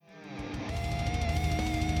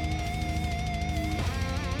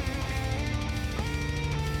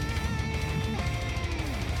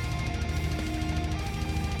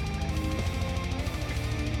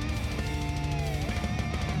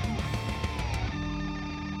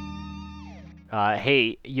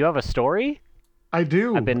Hey, you have a story? I I've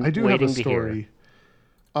do. been I do have a waiting to hear. story.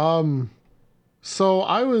 Um, so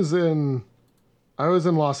I was in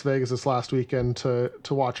Las Vegas this last weekend to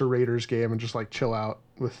watch a Raiders game and just like chill out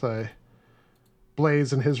with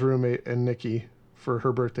Blaze and his roommate and Nikki for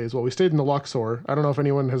her birthday as well. We stayed in the Luxor. I don't know if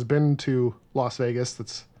anyone has been to Las Vegas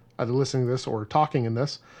that's either listening to this or talking in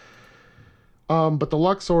this. But the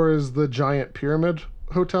Luxor is the giant pyramid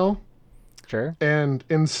hotel. Sure. And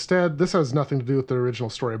instead, this has nothing to do with the original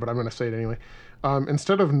story, but I'm going to say it anyway.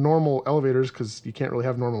 Instead of normal elevators, because you can't really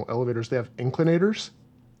have normal elevators, they have inclinators,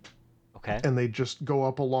 Okay. and they just go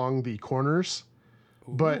up along the corners.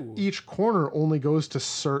 But Ooh. each corner only goes to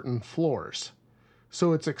certain floors.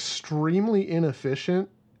 So it's extremely inefficient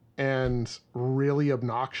and really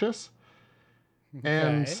obnoxious.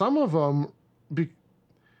 And Okay. be,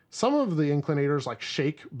 some of the inclinators like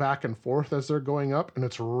shake back and forth as they're going up, and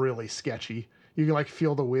it's really sketchy. You can like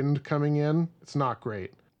feel the wind coming in. It's not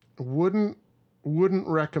great. Wouldn't wouldn't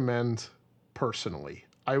recommend personally.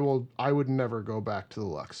 I would never go back to the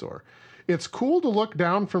Luxor. It's cool to look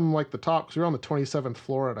down from like the top because we're on the 27th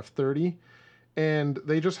floor out of 30, and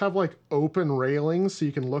they just have like open railings so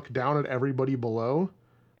you can look down at everybody below.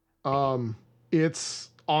 Um, it's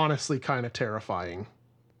honestly kind of terrifying.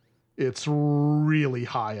 It's really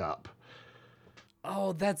high up.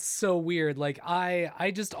 Oh, that's so weird.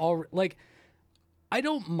 I just all like I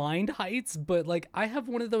don't mind heights, but like I have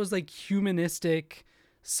one of those like humanistic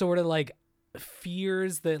sort of like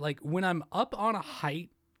fears that like when I'm up on a height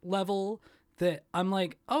level that I'm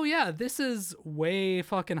like, "Oh yeah, this is way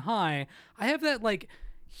fucking high." I have that like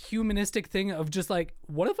humanistic thing of just like,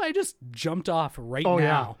 what if I just jumped off right Oh yeah.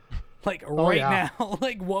 now? Like Oh right yeah. now.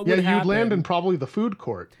 Like what Yeah, would you'd land in happen? probably the food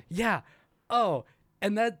court. Yeah. Oh,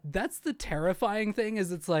 and that's the terrifying thing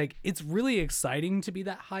is it's like it's really exciting to be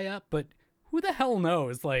that high up, but who the hell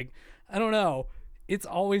knows? Like, I don't know. It's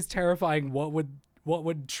always terrifying what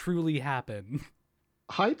would truly happen.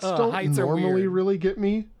 Heights don't Heights are normally weird. really get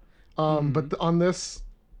me. Hmm. But on this,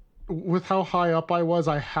 with how high up I was,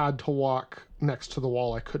 I had to walk next to the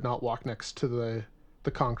wall. I could not walk next to the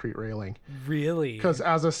concrete railing Really? because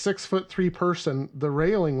as a 6'3" person, the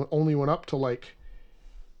railing only went up to like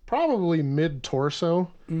probably mid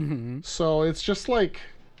torso. Hmm. So it's just like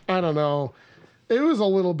I don't know. It was a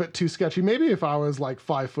little bit too sketchy. Maybe if I was like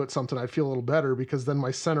 5 foot something, I'd feel a little better because then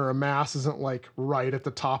my center of mass isn't like right at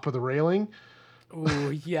the top of the railing. Oh,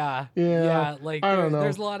 yeah. Yeah, Yeah, like I don't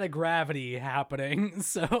there's know. a lot of gravity happening.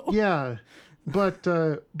 So, Yeah, but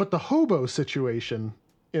the hobo situation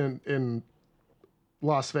in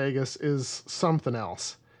Las Vegas is something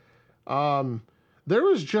else. Um, there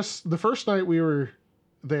was just the first night we were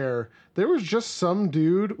there. There was just some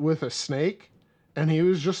dude with a snake, and he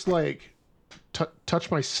was just like,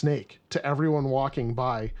 "Touch my snake" to everyone walking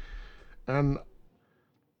by, and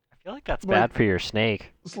I feel like that's like bad for your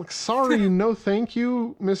snake. it's like, sorry, no, thank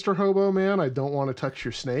you, Mister Hobo Man. I don't want to touch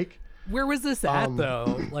your snake. where was this at Um,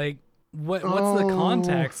 though? Like what's the oh,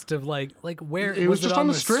 context of like where it was was it just on on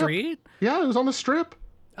the the strip. street? Yeah, it was on the strip.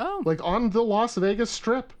 Oh. Like on the Las Vegas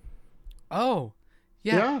Strip. Oh.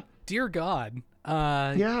 Yeah. Yeah, Dear God.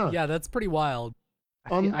 yeah. Yeah, that's pretty wild. I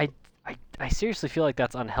feel, Um, I seriously feel like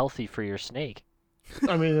that's unhealthy for your snake.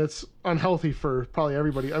 I mean, it's unhealthy for probably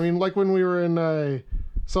everybody. I mean, like when we were in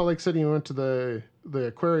Salt Lake City, we went to the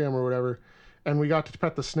aquarium or whatever, and we got to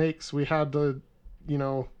pet the snakes. We had to, you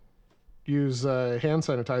know, use hand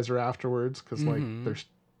sanitizer afterwards because like Mm-hmm. there's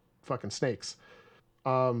fucking snakes.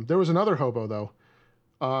 There was another hobo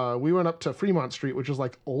though. We went up to Fremont Street, which is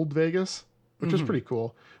like old Vegas, which is Mm-hmm. pretty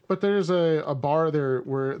cool. But there's a bar there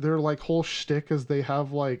where their like whole shtick is they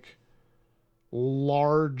have like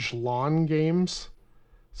large lawn games.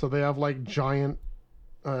 So they have like giant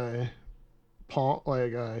uh pong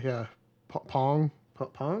like yeah pong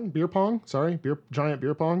beer pong, sorry, beer giant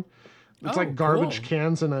beer pong. It's like Oh, garbage cool.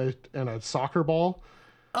 cans and a soccer ball.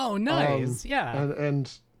 Oh, Um nice. Yeah. and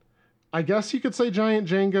I guess you could say giant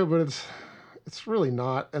Jenga, but it's really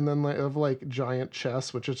not. And then they have like giant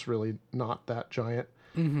chess, which is really not that giant.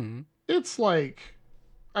 Mm-hmm. It's like,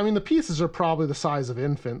 I mean, the pieces are probably the size of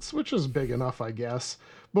infants, which is big enough, I guess.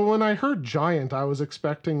 But when I heard giant, I was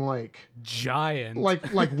expecting Giant.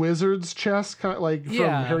 like wizards chess, kind of like from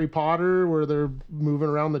Yeah. Harry Potter, where they're moving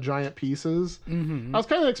around the giant pieces. Mm-hmm. I was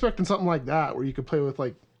kind of expecting something like that, where you could play with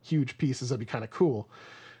like huge pieces. That'd be kind of cool.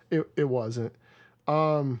 It wasn't.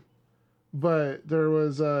 Um, but there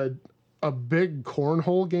was a big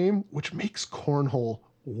cornhole game, which makes cornhole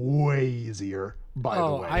way easier, by the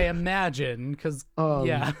Oh, I way. imagine because Um,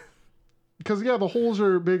 yeah. because yeah, the holes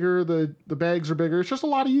are bigger, the bags are bigger. It's just a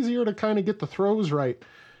lot easier to kind of get the throws right,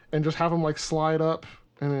 and just have them like slide up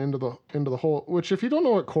and into the hole. Which, if you don't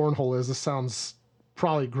know what cornhole is, this sounds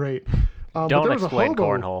probably great. But Don't there was a explain hobo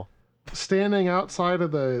cornhole. standing outside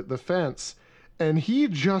of the fence, and he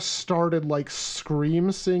just started like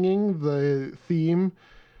scream singing the theme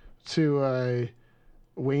to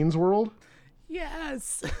Wayne's World.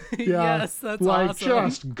 Yes. Yeah, Yes, that's like awesome.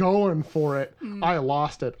 just going for it. I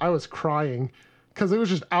lost it. I was crying because it was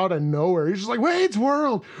just out of nowhere. He's just like, Wayne's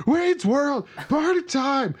World, party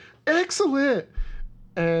time, excellent.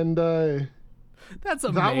 And That's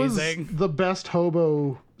that was amazing. the best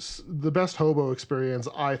hobo experience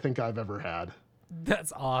I think I've ever had.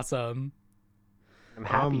 That's awesome. I'm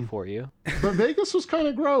happy for you. But Vegas was kind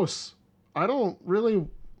of gross. I don't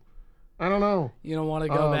know. You don't want to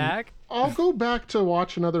go back? I'll go back to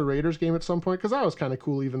watch another Raiders game at some point because that was kind of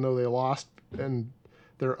cool, even though they lost and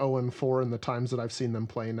they're 0-4 in the times that I've seen them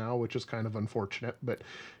play now, which is kind of unfortunate. But,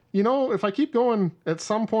 if I keep going, at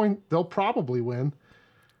some point, they'll probably win.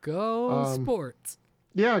 Go sports.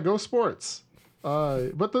 Yeah, go sports.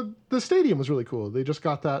 But the stadium was really cool. They just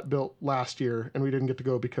got that built last year, and we didn't get to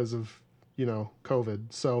go because of,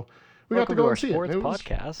 COVID. So we got to Welcome go to our and see sports it.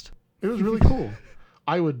 podcast. It was really cool.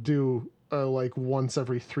 I would do like once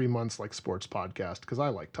every 3 months, like sports podcast, because I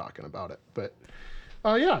like talking about it. But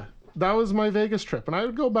yeah, that was my Vegas trip, and I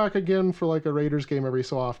would go back again for like a Raiders game every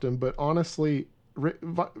so often. But honestly,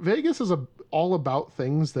 Vegas is all about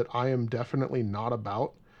things that I am definitely not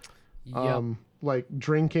about. Yep. Like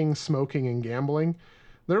drinking, smoking, and gambling.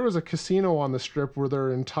 There was a casino on the Strip where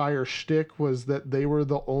their entire shtick was that they were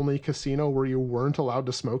the only casino where you weren't allowed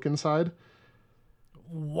to smoke inside.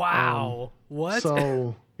 Wow. What?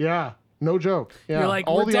 So yeah, no joke. Yeah, You're like,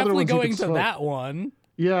 all we're the other definitely ones you going could to smoke. that one.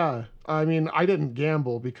 Yeah, I mean, I didn't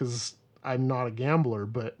gamble because I'm not a gambler,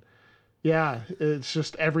 but yeah, it's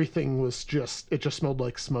just everything was it just smelled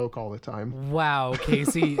like smoke all the time. Wow,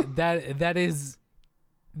 Casey, that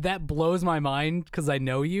blows my mind because I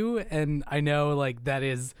know you, and I know like that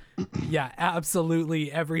is, yeah,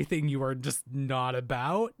 absolutely everything you are just not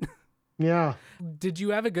about. Yeah, Did you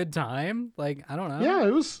have a good time? Like, I don't know. yeah,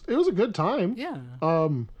 it was a good time. Yeah.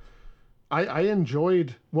 I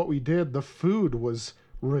enjoyed what we did. The food was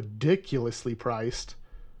ridiculously priced.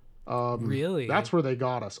 Really? That's where they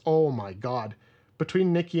got us. Oh my god!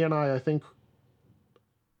 Between Nikki and I think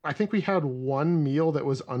we had one meal that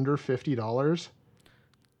was under $50.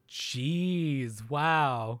 Jeez.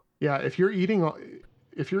 Wow. Yeah, if you're eating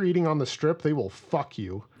on the Strip, they will fuck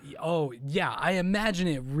you. Oh, yeah. I imagine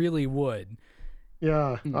it really would.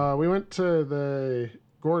 Yeah, we went to the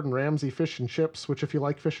Gordon Ramsay fish and chips, which if you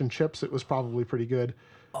like fish and chips, it was probably pretty good.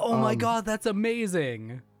 Oh my God, that's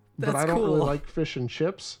amazing. That's But I don't cool. really like fish and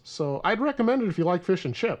chips, so I'd recommend it if you like fish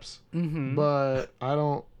and chips. Mm-hmm. But I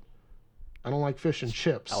don't like fish and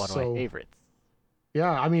chips. Not one of So my favorites.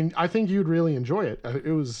 yeah, I mean, I think you'd really enjoy it.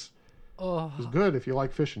 It was Oh, good if you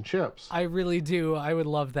like fish and chips. I really do. I would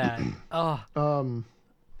love that. Oh,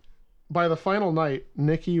 By the final night,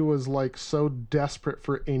 Nikki was like so desperate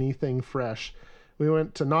for anything fresh. We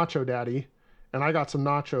went to Nacho Daddy, and I got some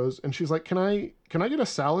nachos, and she's like, "Can I get a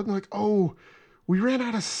salad?" And I'm like, "Oh, we ran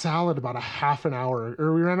out of salad about a half an hour,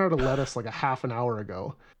 or we ran out of lettuce like a half an hour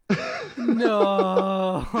ago."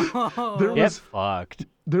 no. Get fucked.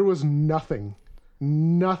 There was nothing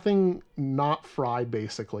not fried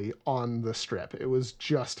basically on the Strip. It was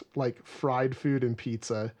just like fried food and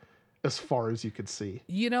pizza as far as you could see.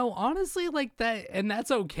 Honestly, like that, and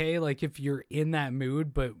that's okay, like if you're in that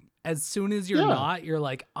mood, but as soon as you're Yeah. not, you're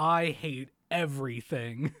like, I hate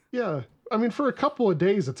everything. Yeah. I mean, for a couple of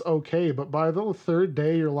days it's okay, but by the third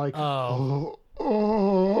day you're like, Oh.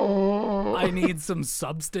 oh. I need some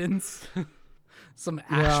substance, some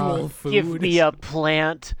actual food. Give me a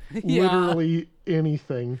plant. Yeah. Literally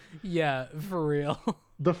anything. Yeah, for real.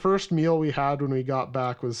 The first meal we had when we got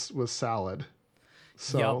back was salad.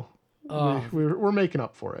 So Oh. we're making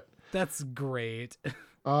up for it. That's great.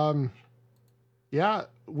 Yeah,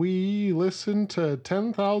 we listened to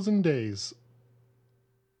 10,000 Days.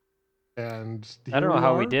 And I don't know here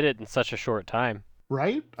how we are, did it in such a short time.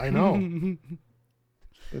 Right? I know.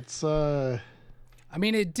 It's I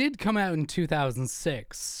mean, it did come out in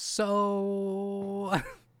 2006, so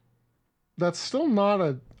that's still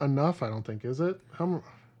not enough, I don't think, is it?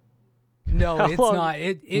 no, How it's long- not.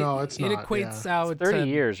 It No, it's it not, equates yeah. out 30 to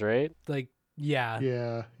years, right? like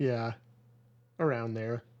yeah. Yeah. Around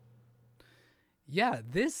there. Yeah,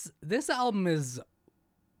 this album is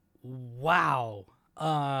wow.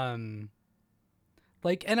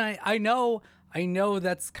 Like, and I know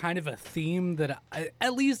that's kind of a theme that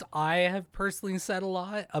at least I have personally said a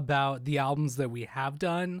lot about the albums that we have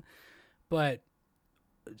done, but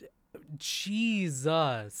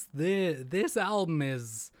Jesus, this album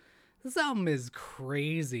is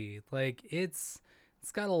crazy. Like it's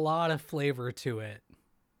got a lot of flavor to it.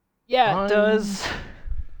 Yeah, it I'm- does.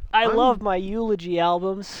 I I'm- love my eulogy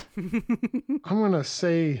albums. I'm gonna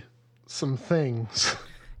say some things.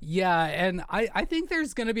 Yeah, and I think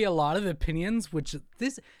there's gonna be a lot of opinions, which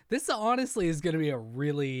this honestly is gonna be a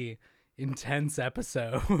really intense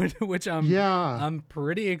episode, which Yeah. I'm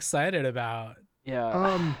pretty excited about.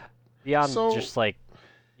 Yeah. Beyond so- just like,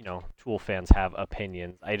 Tool fans have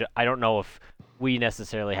opinions. I don't know if we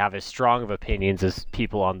necessarily have as strong of opinions as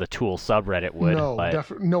people on the Tool subreddit would. No,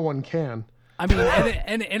 but no one can. I mean,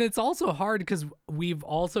 and it's also hard because we've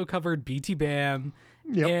also covered BT Bam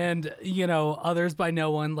Yep. and Others by No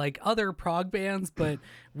One, like other prog bands, but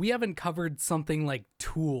we haven't covered something like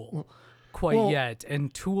Tool quite well- yet.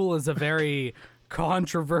 And Tool is a very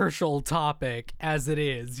controversial topic as it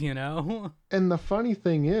is, And the funny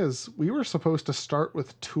thing is, we were supposed to start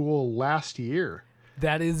with Tool last year.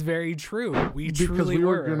 That is very true. We Because truly we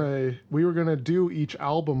were gonna do each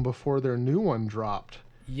album before their new one dropped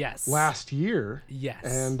Yes. last year. Yes.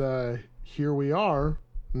 And here we are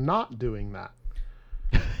not doing that.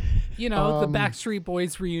 the Backstreet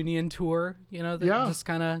Boys reunion tour, that Yeah. just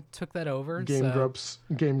kind of took that over. Game so.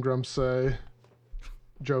 Grumps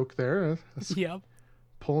joke there. That's Yep.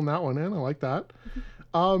 pulling that one in. I like that.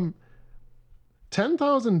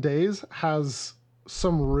 10,000 Days has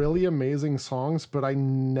some really amazing songs, but I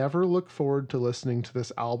never look forward to listening to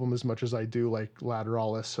this album as much as I do like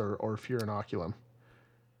Lateralis or Fear Inoculum.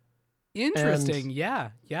 Interesting. Yeah.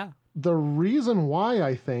 The reason why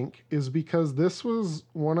I think is because this was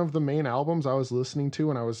one of the main albums I was listening to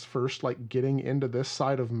when I was first like getting into this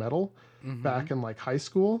side of metal back in like high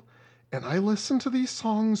school. And I listened to these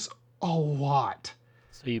songs a lot.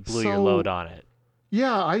 so you blew your load on it.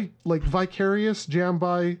 Yeah, I like Vicarious, Jam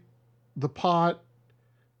by The Pot.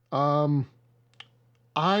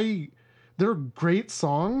 They're great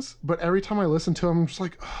songs, but every time I listen to them, I'm just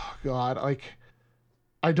like, oh God, like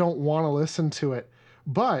I don't want to listen to it.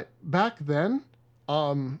 But back then,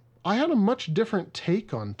 I had a much different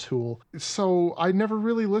take on Tool. So I never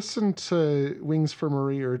really listened to Wings for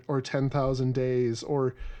Marie or 10,000 Days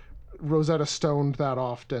or Rosetta Stone that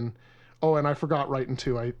often. Oh, and I forgot Right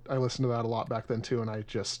Into. I listened to that a lot back then too, and I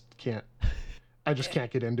just can't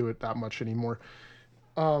get into it that much anymore.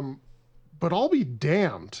 But I'll be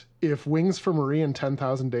damned if Wings for Marie and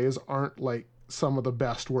 10,000 Days aren't like some of the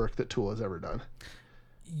best work that Tool has ever done.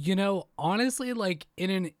 Honestly, like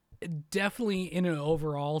definitely in an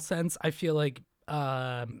overall sense, I feel like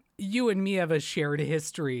you and me have a shared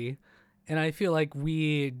history, and I feel like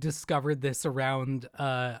we discovered this around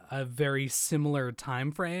a very similar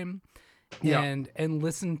time frame, Yeah. and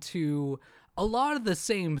listened to a lot of the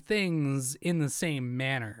same things in the same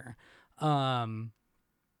manner.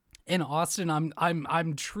 In Austin,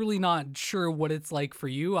 I'm truly not sure what it's like for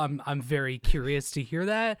you. I'm very curious to hear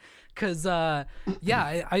that, because I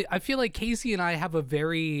feel like Casey and I have a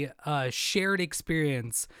very shared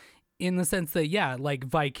experience in the sense that like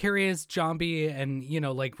Vicarious, Zombie, and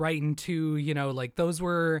like Right Into, like those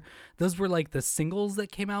were like the singles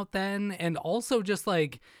that came out then, and also just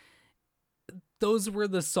like those were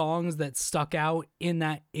the songs that stuck out in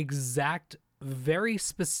that exact very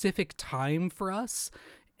specific time for us.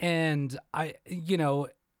 And I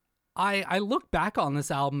look back on this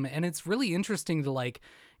album, and it's really interesting to like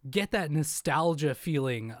get that nostalgia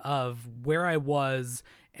feeling of where I was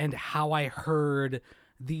and how I heard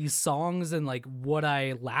these songs and like what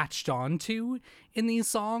I latched onto in these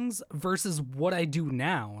songs versus what I do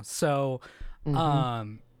now. So,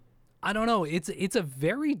 I don't know. It's a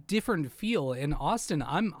very different feel. In Austin,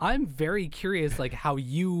 I'm very curious like how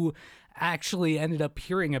you actually ended up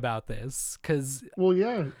hearing about this, because Well,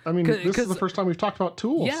 yeah. I mean, this is the first time we've talked about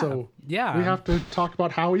Tool, Yeah, so yeah. we have to talk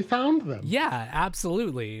about how we found them. yeah,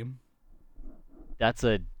 absolutely.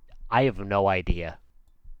 I have no idea.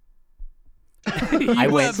 You I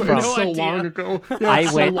went have from- no It's so idea. long ago. Yeah, I it's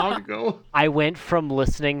so went- long ago. I went from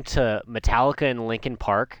listening to Metallica and Linkin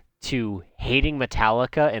Park to hating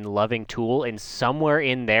Metallica and loving Tool, and somewhere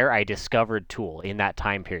in there I discovered Tool in that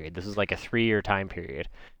time period. This is like a 3-year time period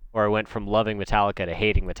where I went from loving Metallica to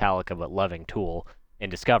hating Metallica but loving Tool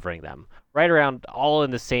and discovering them. Right around all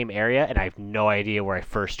in the same area, and I have no idea where I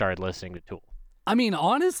first started listening to Tool. I mean,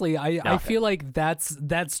 honestly, I Nothing. feel like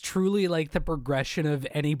that's truly like the progression of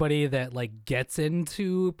anybody that like gets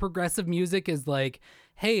into progressive music is like,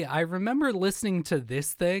 hey, I remember listening to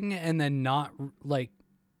this thing and then not like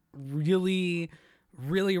really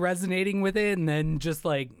resonating with it, and then just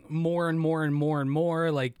like more and more and more and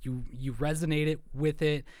more like you resonate it with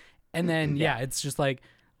it, and then it's just like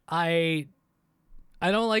I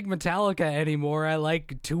don't like Metallica anymore. I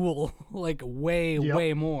like Tool like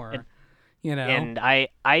way more. And- You know. And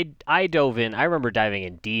I dove in. I remember diving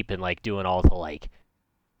in deep and like doing all the like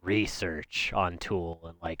research on Tool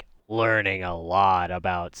and like learning a lot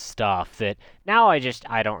about stuff that now I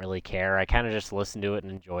don't really care. I kind of just listen to it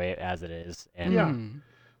and enjoy it as it is. And Yeah. Mhm.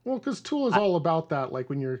 Well, because Tool is all about that. Like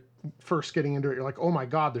when you're first getting into it, you're like, oh my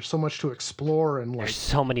god, there's so much to explore and like there's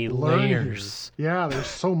so many learn here. layers. Yeah, there's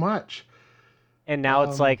so much. And now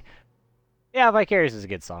it's Um, like, yeah, Vicarious is a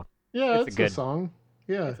good song. Yeah, It's a it's a good- song.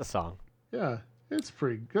 Yeah, It's a song. yeah, that's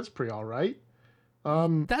pretty all right.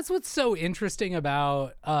 That's what's so interesting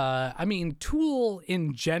about I mean Tool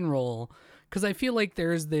in general, because I feel like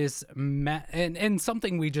there's this and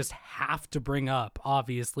something we just have to bring up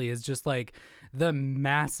obviously is just like the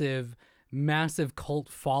massive cult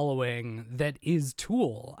following that is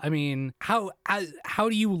Tool. I mean, how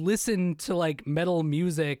do you listen to like metal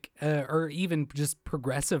music or even just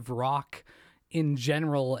progressive rock in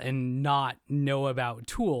general and not know about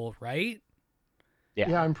Tool, right?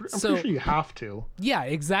 Yeah, I'm So- pretty sure you have to. Yeah,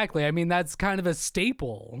 exactly. I mean, that's kind of a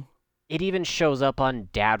staple. It even shows up on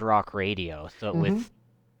Dad Rock Radio. So Mhm. with,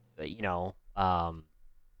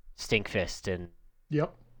 Stinkfist and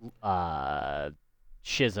Yep,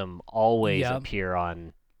 Schism always Yep. appear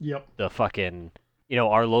on yep. the fucking,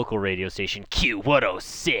 our local radio station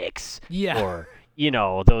Q106, Yeah. or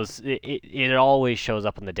those. It always shows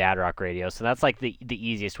up on the Dad Rock Radio, so that's like the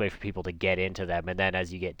easiest way for people to get into them. And then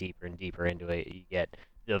as you get deeper and deeper into it, you get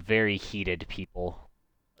the very heated people.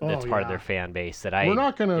 That's Oh, part of yeah. their fan base that We're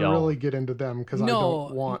not gonna don't- really get into them because I No,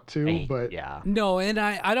 don't want to. But yeah. No, and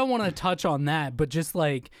I don't want to touch on that, but just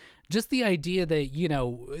the idea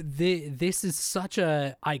that, this is such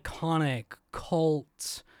a iconic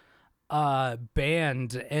cult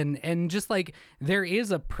band and just like there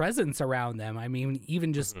is a presence around them. I mean,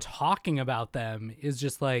 even just talking about them is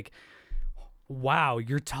just like, wow,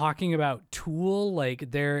 you're talking about Tool, like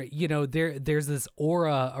there's this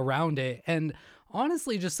aura around it. And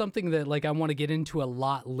honestly, just something that like I want to get into a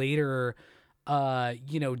lot later,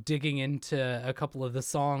 digging into a couple of the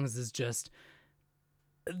songs is just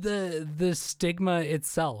the stigma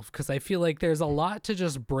itself, because I feel like there's a lot to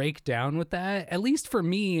just break down with that, at least for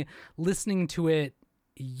me listening to it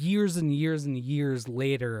years and years and years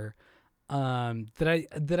later,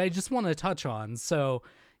 that I just want to touch on. So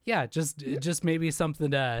yeah, just maybe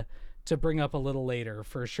something to bring up a little later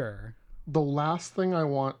for sure. the last thing I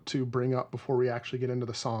want to bring up before we actually get into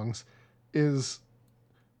the songs is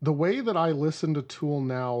the way that I listen to Tool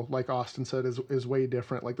now, like Austin said, is way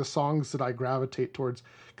different. Like the songs that I gravitate towards,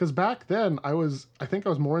 because back then I think I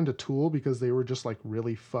was more into Tool because they were just like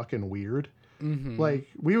really fucking weird. Mm-hmm. Like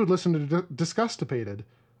we would listen to Disgustipated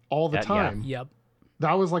all the Yeah. time. Yep.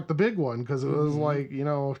 That was like the big one because it was like, it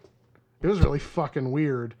was really fucking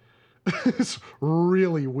weird. It's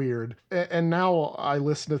really weird. And now I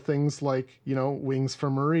listen to things like, Wings for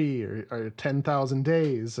Marie or 10,000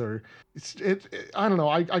 Days or I don't know.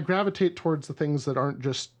 I gravitate towards the things that aren't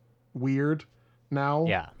just weird now.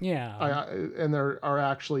 Yeah. Yeah. And there are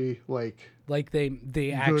actually like like they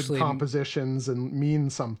good actually compositions and mean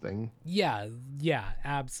something. yeah,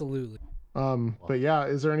 absolutely. But yeah,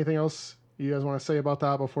 is there anything else you guys want to say about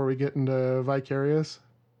that before we get into Vicarious?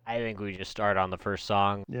 I think we just start on the first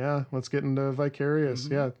song. Yeah, let's get into Vicarious.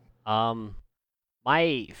 Mhm. Yeah.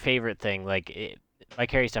 My favorite thing,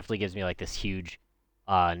 Vicarious definitely gives me like this huge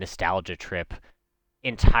nostalgia trip,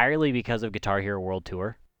 entirely because of Guitar Hero World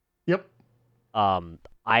Tour. Yep.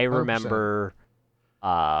 I remember when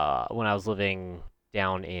I was living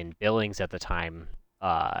down in Billings at the time,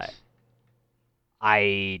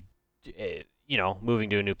 moving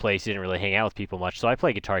to a new place, didn't really hang out with people much, so I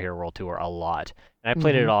played Guitar Hero World Tour a lot. And I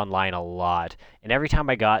played it online a lot. And every time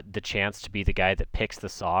I got the chance to be the guy that picks the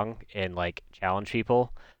song and like challenge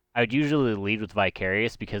people, I would usually lead with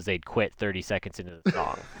Vicarious because they'd quit 30 seconds into the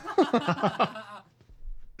song.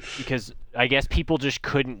 Because I guess people just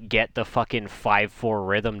couldn't get the fucking 5/4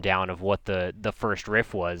 rhythm down of what the first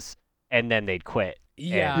riff was, and then they'd quit.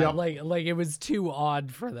 Yeah, Yep. like it was too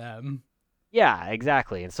odd for them. Yeah,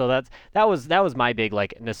 exactly. And so that was my big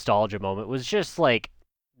like nostalgia moment, was just like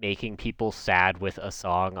making people sad with a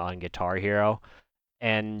song on Guitar Hero.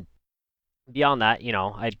 And beyond that,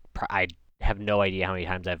 I have no idea how many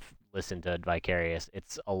times I've listened to Vicarious.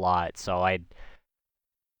 It's a lot. So I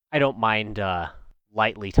don't mind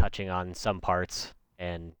lightly touching on some parts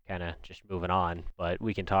and kind of just moving on, but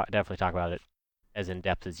we can definitely talk about it as in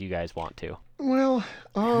depth as you guys want to. Well,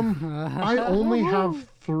 I only have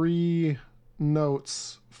 3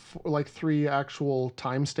 notes, like 3 actual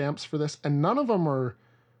timestamps for this, and none of them are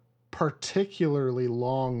particularly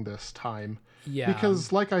long this time. Yeah.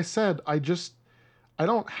 Because like I said, I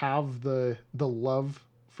don't have the love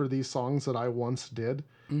for these songs that I once did.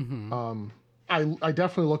 I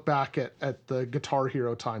definitely look back at the Guitar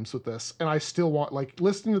Hero times with this, and I still want, like,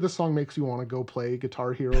 listening to this song makes you want to go play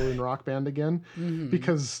Guitar Hero in Rock Band again,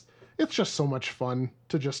 because it's just so much fun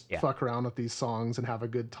to just fuck around with these songs and have a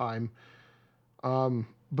good time.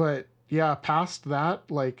 But yeah, past that,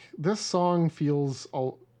 like, this song feels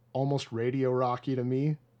almost radio rocky to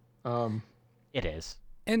me. It is.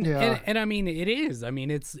 And, Yeah. and I mean it is. I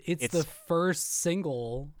mean it's the first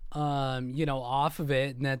single off of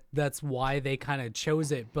it, and that's why they kind of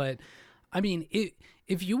chose it. But I mean,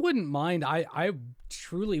 if you wouldn't mind, I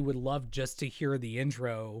truly would love just to hear the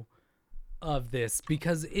intro of this,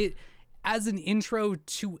 because it, as an intro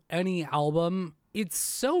to any album, it's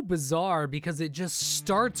so bizarre because it just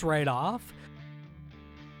starts right off.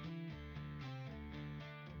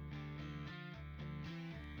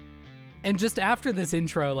 And just after this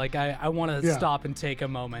intro, like, I want to stop and take a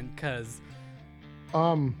moment, because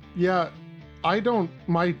yeah,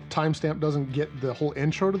 my timestamp doesn't get the whole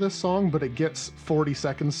intro to this song, but it gets 40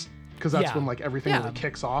 seconds, because that's when, like, everything really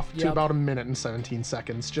kicks off, to about 1 minute and 17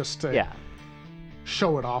 seconds, just to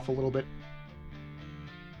show it off a little bit.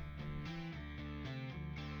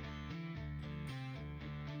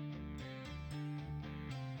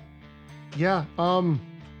 Yeah,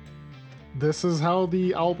 this is how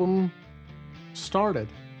the album started.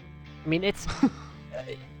 I mean, it's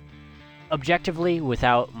objectively,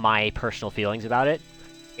 without my personal feelings about it,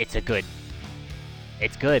 it's good.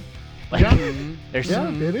 Like, there's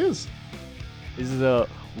it is. This is a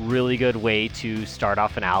really good way to start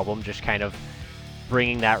off an album, just kind of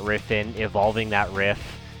bringing that riff in, evolving that riff,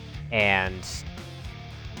 and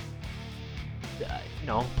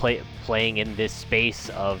playing in this space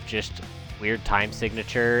of just weird time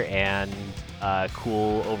signature and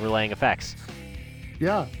cool overlaying effects.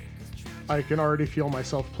 Yeah, I can already feel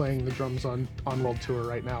myself playing the drums on World Tour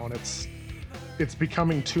right now, and it's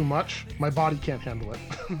becoming too much. My body can't handle it.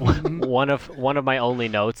 One of my only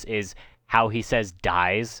notes is how he says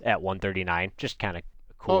 "dies" at 139. Just kind of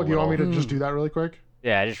cool. Oh, do you want me to just do that really quick?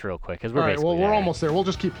 Yeah, just real quick, because we're all right. basically Well, we're there. almost there. We'll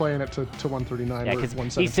just keep playing it to 139. Yeah,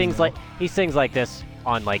 because he sings like this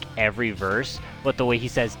on like every verse, but the way he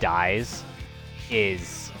says "dies"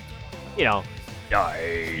 is,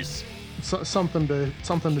 dies. Something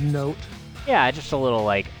to note. Yeah, just a little,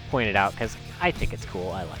 like, pointed out, because I think it's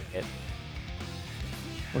cool. I like it.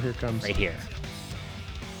 Well, here it comes. Right here.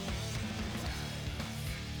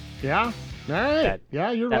 Yeah. All right.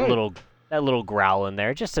 You're right. That little growl in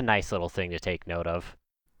there, just a nice little thing to take note of.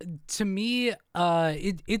 To me,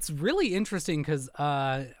 it's really interesting, because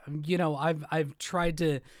I've tried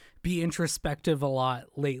to be introspective a lot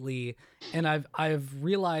lately, and I've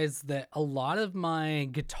realized that a lot of my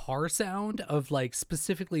guitar sound, of, like,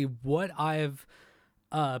 specifically what I've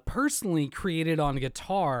personally created on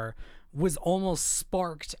guitar, was almost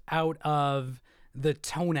sparked out of the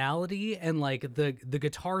tonality and, like, the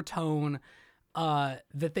guitar tone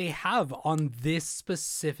that they have on this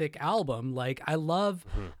specific album. Like, I love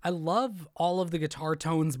all of the guitar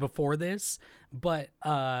tones before this, but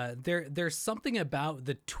there's something about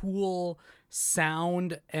the Tool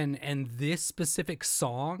sound and this specific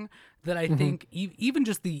song that I think even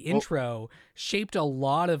just the intro shaped a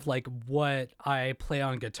lot of, like, what I play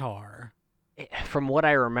on guitar. From what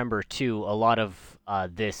I remember too, a lot of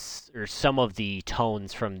this, or some of the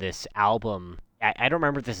tones from this album, I don't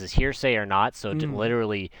remember if this is hearsay or not, so to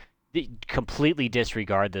literally completely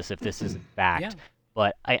disregard this if this isn't fact. Yeah.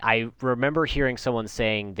 But I remember hearing someone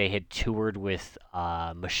saying they had toured with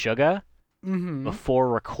Meshuggah before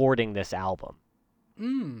recording this album.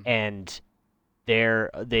 And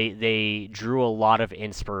they drew a lot of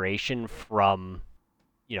inspiration from,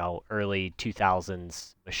 early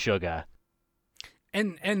 2000s Meshuggah.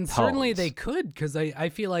 And certainly they could, because I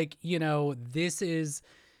feel like,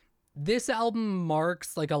 this album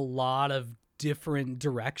marks, like, a lot of different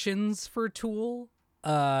directions for Tool.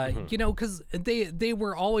 Because they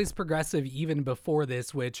were always progressive even before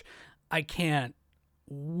this, which I can't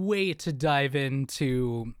wait to dive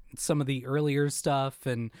into some of the earlier stuff,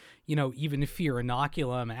 and even Fear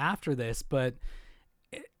Inoculum after this. But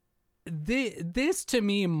this to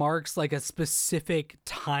me marks, like, a specific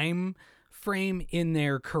time frame in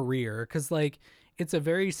their career, because, like, it's a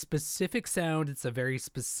very specific sound, it's a very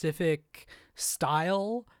specific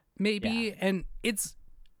style, maybe, and it's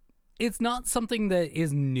not something that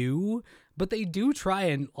is new, but they do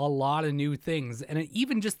try a lot of new things. And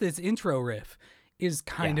even just this intro riff is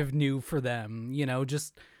kind of new for them,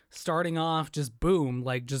 just starting off, just boom,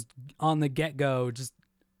 like, just on the get-go, just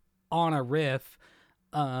on a riff.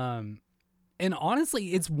 And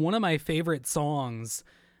honestly, it's one of my favorite songs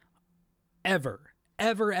ever.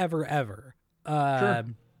 Sure.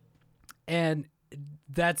 And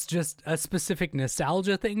that's just a specific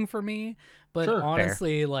nostalgia thing for me. But Sure.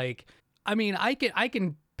 honestly, like, I mean, I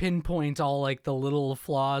can pinpoint all like the little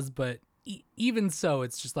flaws, but even so,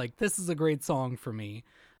 it's just like, this is a great song for me.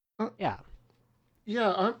 Yeah.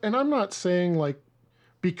 Yeah, and I'm not saying like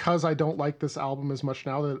because I don't like this album as much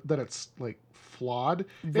now that it's like flawed.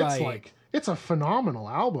 It's Right. like it's a phenomenal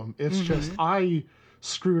album. It's just I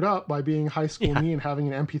screwed up by being high school me and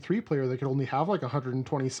having an MP3 player that could only have like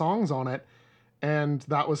 120 songs on it, and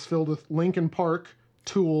that was filled with Linkin Park,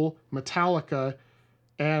 Tool, Metallica,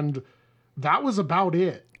 and that was about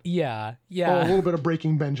it. Yeah, Oh, a yeah. little bit of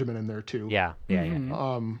Breaking Benjamin in there too. Yeah.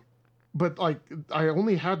 But like I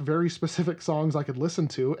only had very specific songs I could listen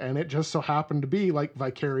to, and it just so happened to be like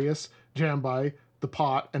Vicarious, Jam By, The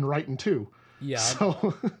Pot, and Writin' 2. Yeah.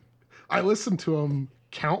 So I listened to them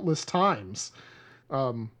countless times.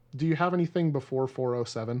 Do you have anything before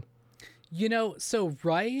 407? You know, so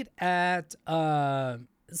right at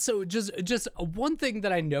so just one thing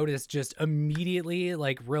that I noticed just immediately,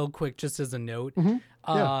 like real quick, just as a note,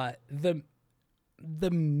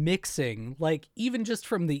 the mixing, like even just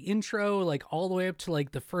from the intro, like all the way up to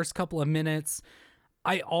like the first couple of minutes,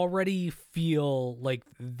 I already feel like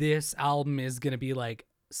this album is gonna be like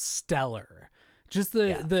stellar. Just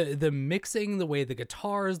the mixing, the way the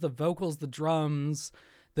guitars, the vocals, the drums,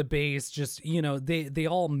 the bass, just, you know, they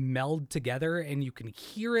all meld together and you can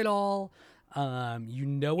hear it all. You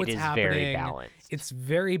know what's It is happening. very balanced. It's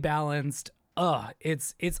very balanced.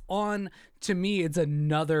 It's on, to me, it's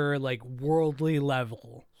another like worldly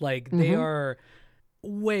level. Like they are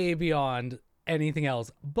way beyond anything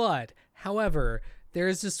else. But however,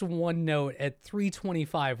 there's just one note at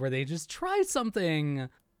 3:25 where they just try something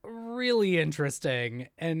really interesting,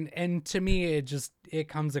 and to me it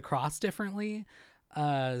comes across differently.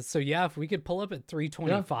 So yeah, if we could pull up at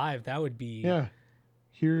 3:25, that would be Yeah.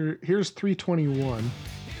 Here's 321.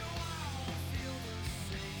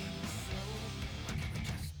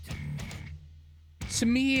 To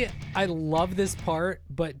me, I love this part,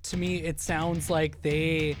 but to me it sounds like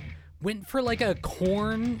they went for like a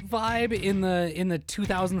Korn vibe in the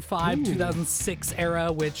 2005 2006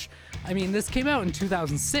 era, which, I mean, this came out in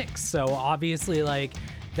 2006, so obviously like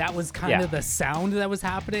that was kind of the sound that was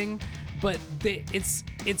happening, but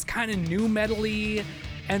it's kind of new metal-y,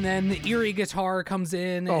 and then the eerie guitar comes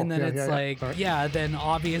in, and then then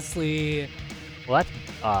obviously Well,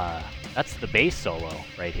 that's the bass solo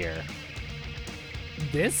right here.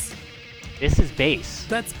 this This is bass.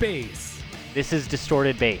 that's bass. This is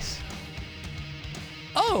distorted bass.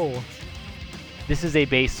 Oh, This is a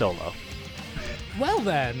bass solo. well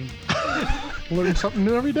then. Learn something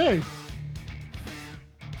new every day.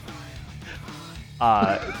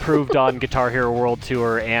 Proved on Guitar Hero World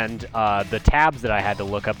Tour and the tabs that I had to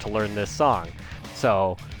look up to learn this song.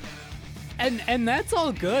 So And that's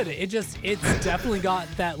all good. It's definitely got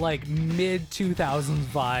that like mid 2000s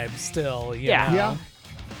vibe still. You know? Yeah.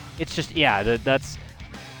 it's just that's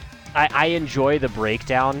I enjoy the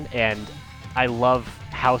breakdown, and I love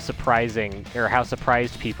how surprised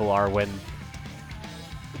people are when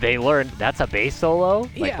they learn that's a bass solo,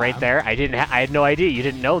 like right there. I had no idea. You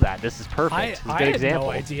didn't know that. This is perfect. It's a good I had example.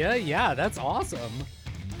 no idea. Yeah, that's awesome.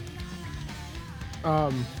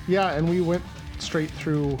 Yeah, and we went straight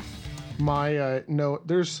through my note.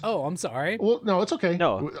 There's Oh, I'm sorry. well, no, it's okay.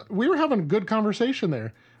 No. We were having a good conversation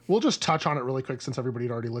there. We'll just touch on it really quick since everybody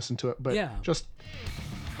had already listened to it. But Yeah. just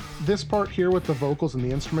this part here with the vocals and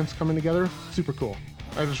the instruments coming together, super cool.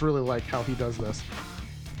 I just really like how he does this.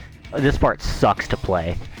 This part sucks to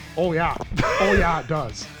play. Oh yeah. Oh yeah, it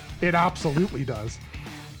does. It absolutely does.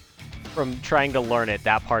 From trying to learn it,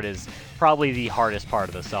 that part is probably the hardest part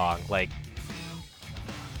of the song. Like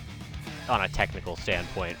on a technical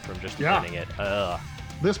standpoint, from just learning it.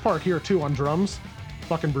 This part here too on drums,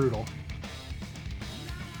 fucking brutal.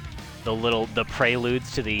 The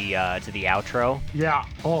preludes to the outro. Yeah.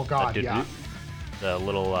 Oh god, yeah. The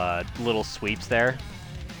little sweeps there.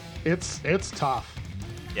 It's tough.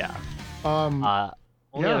 Yeah. Um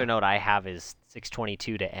Only yeah. other note I have is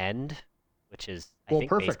 622 to end, which is I think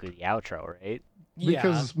perfect. basically the outro, right?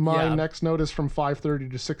 because my yeah. next note is from 5:30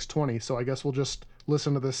 to 6:20, so I guess we'll just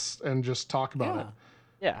listen to this and just talk about it.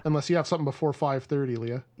 Yeah. Unless you have something before 5:30,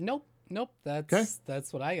 Leah. Nope. That's Okay.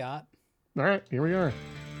 that's what I got. All right, here we are.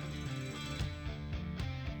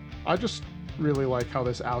 I just really like how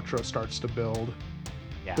this outro starts to build.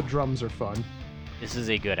 Yeah. The drums are fun. This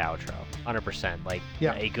is a good outro, 100%. Like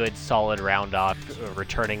Yeah. a good solid round off,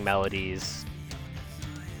 returning melodies.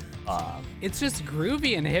 It's just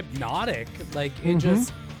groovy and hypnotic. Like it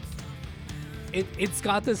just it's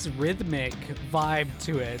got this rhythmic vibe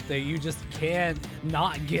to it that you just can't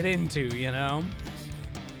not get into, you know?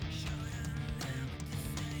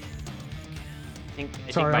 I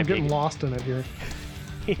Sorry, my I'm getting big- lost in it here.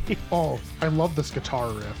 Oh, I love this guitar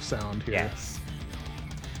riff sound here. Yes.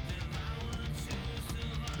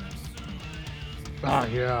 Ah,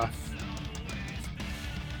 yeah.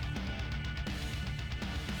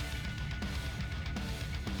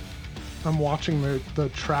 I'm watching the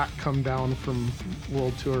track come down from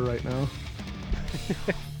World Tour right now.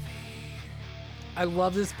 I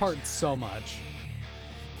love this part so much.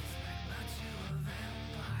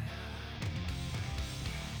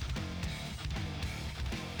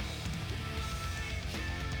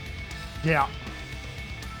 Yeah.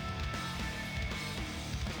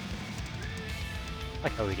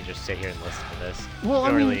 Like how we can just sit here and listen to this. Well, We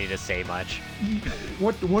I don't mean, really need to say much.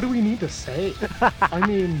 what do we need to say? I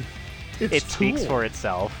mean, it's It speaks Tool. for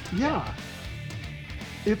itself. Yeah.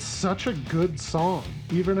 It's such a good song,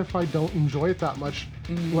 even if I don't enjoy it that much.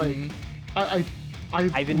 Like, I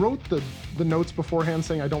I've been- wrote the notes beforehand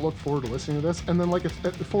saying I don't look forward to listening to this, and then like at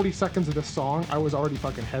 40 seconds of this song, I was already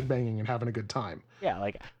fucking headbanging and having a good time. Yeah,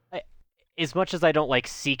 like as much as I don't like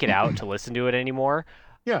seek it out to listen to it anymore,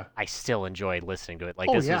 Yeah, I still enjoyed listening to it. Like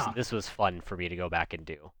Oh, this yeah. was this was fun for me to go back and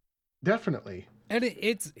do. definitely. And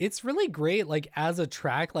it's really great, like as a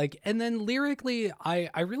track, like, and then lyrically, I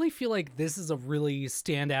really feel like this is a really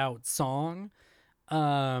standout song.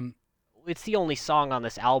 It's the only song on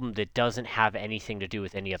this album that doesn't have anything to do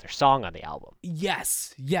with any other song on the album.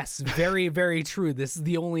 Yes, very, very true. This is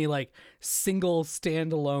the only like single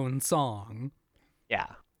standalone song. Yeah.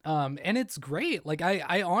 And it's great. Like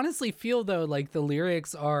I honestly feel though, like the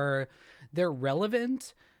lyrics they're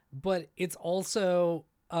relevant, but it's also,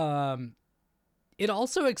 it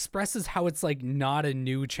also expresses how it's like not a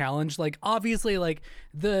new challenge. Like obviously like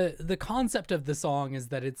the concept of the song is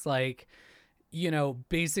that it's like, you know,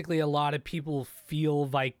 basically a lot of people feel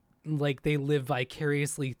like they live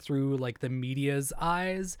vicariously through like the media's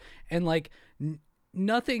eyes, and like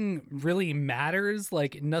nothing really matters.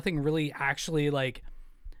 Like nothing really actually like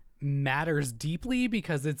matters deeply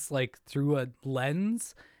because it's like through a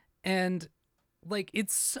lens, and like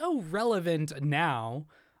it's so relevant now,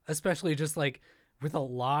 especially just like with a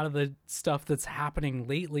lot of the stuff that's happening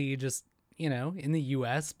lately, just, you know, in the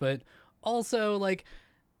US, but also like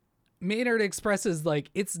Maynard expresses like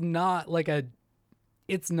it's not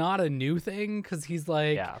a new thing, because he's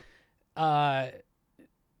like, Yeah.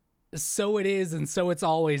 so it is and so it's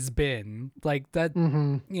always been like that.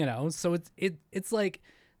 Mm-hmm. You know, so it's like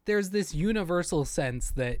there's this universal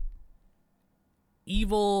sense that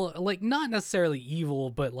evil, like not necessarily evil,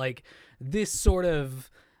 but like this sort of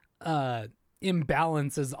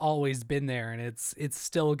imbalance has always been there, and it's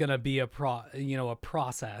still gonna be a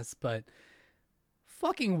process. But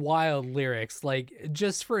fucking wild lyrics, like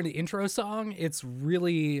just for an intro song, it's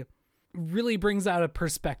really brings out a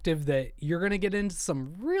perspective that you're gonna get into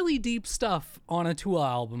some really deep stuff on a Tool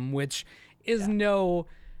album, which is no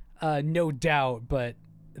doubt, but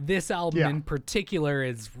this album Yeah. in particular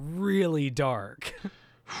is really dark.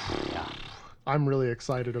 I'm really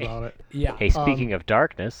excited about it. Yeah. Hey, speaking of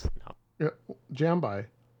darkness, no. Yeah, Jambai.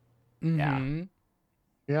 Mhm.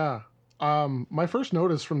 Yeah. My first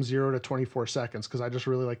note is from 0 to 24 seconds because I just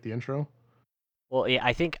really like the intro. Well, yeah,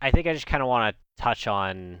 I think I just kind of want to touch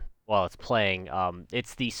on while it's playing.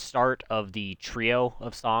 It's the start of the trio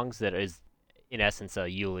of songs that is, in essence, a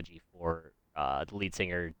eulogy for the lead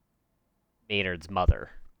singer Maynard's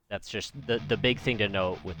mother. That's just the big thing to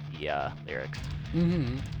note with the lyrics.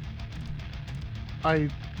 Mhm. I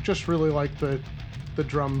just really like the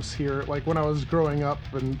drums here. Like when I was growing up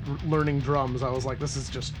and learning drums, I was like, this is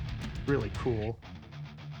just really cool.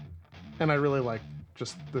 And I really like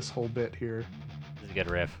just this whole bit here. This is a good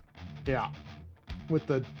riff. Yeah. With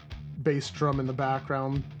the bass drum in the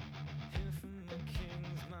background.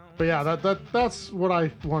 But yeah, that's what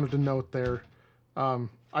I wanted to note there.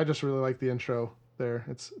 I just really like the intro there.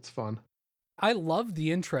 It's fun. I love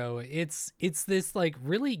the intro. It's this like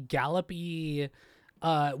really gallopy,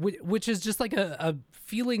 which is just like a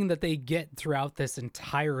feeling that they get throughout this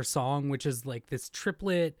entire song, which is like this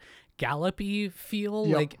triplet gallopy feel.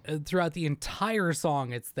 Yep. Like throughout the entire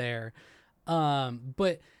song, it's there.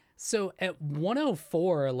 But so at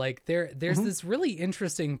 104, like there's this really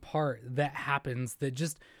interesting part that happens that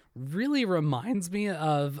just really reminds me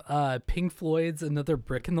of Pink Floyd's Another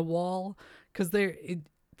Brick in the Wall, because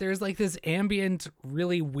there's like this ambient,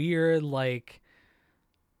 really weird, like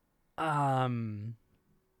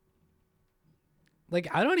like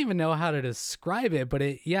I don't even know how to describe it, but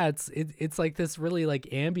it's like this really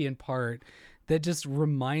like ambient part that just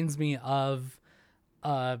reminds me of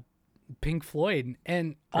Pink Floyd.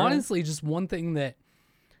 And honestly, just one thing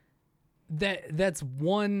that's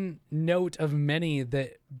one note of many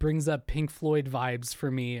that brings up Pink Floyd vibes for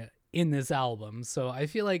me in this album. So I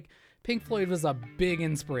feel like Pink Floyd was a big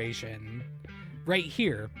inspiration right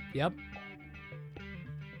here. Yep.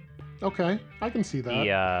 Okay, I can see that.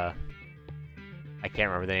 The I can't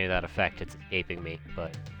remember the name of that effect. It's escaping me,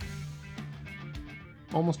 but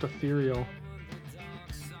Almost ethereal.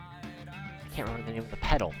 I can't remember the name of the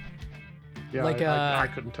pedal. Yeah, Like I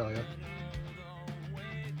couldn't tell you.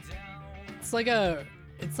 It's like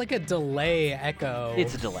a delay echo.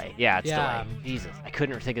 It's a delay. Yeah, it's Yeah. delay. Jesus, I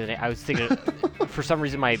couldn't think of the name. I was thinking, for some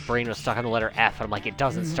reason, my brain was stuck on the letter F, and I'm like, it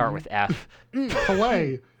doesn't start with F.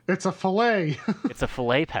 Fillet. It's a fillet. It's a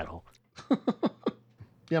fillet pedal.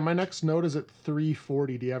 Yeah, my next note is at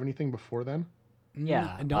 340. Do you have anything before then?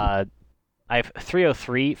 Yeah. No. I have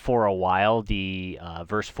 303 for a while. The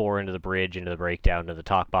verse 4 into the bridge, into the breakdown, to the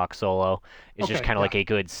talk box solo is just Okay, kind of yeah. like a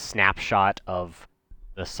good snapshot of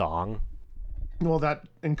the song. Well, that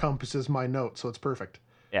encompasses my note, so it's perfect.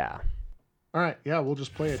 Yeah. All right, yeah, we'll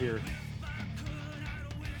just play it here.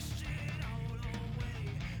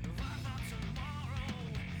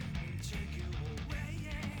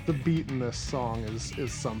 The beat in this song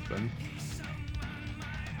is something.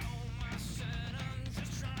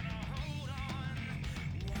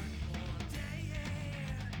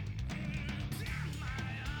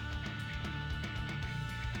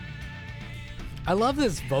 I love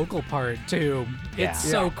this vocal part too. Yeah. It's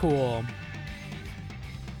so Yeah. cool.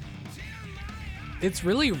 It's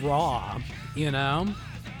really raw, you know?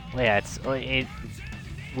 Well, yeah, it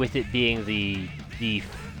with it being the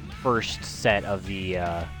first set of the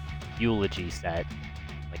eulogy set,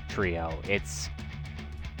 like trio. It's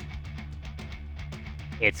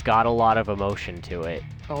got a lot of emotion to it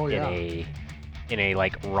Oh yeah. in a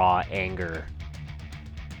like raw anger.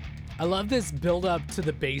 I love this build up to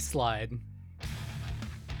the bass slide.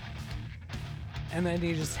 And then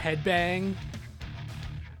you just headbang.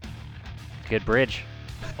 Good bridge.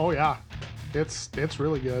 Oh yeah. It's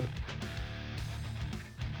really good.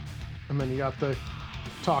 And then you got the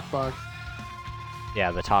talk box,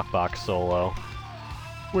 Yeah, the talk box solo.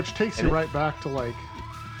 which takes you right back to like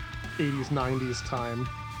 80s, 90s time.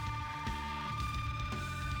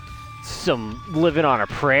 Some living on a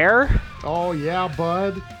prayer. Oh yeah,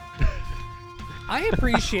 bud. I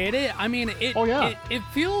appreciate it. I mean, Oh, yeah. it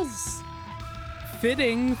feels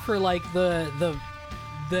fitting for like the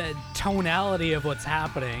tonality of what's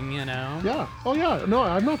happening, you know? Yeah. Oh yeah. No,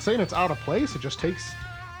 I'm not saying it's out of place. It just takes.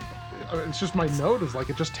 It's just my note is like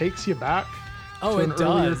it just takes you back. Oh, to it an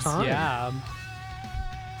earlier does. time. Yeah.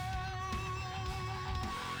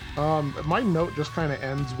 My note just kind of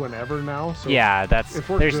ends whenever now. So Yeah, that's if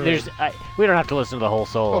we're there's good- we don't have to listen to the whole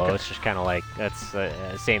solo. Okay. It's just kind of like that's the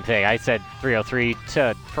same thing. I said 303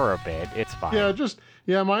 for a bit. It's fine.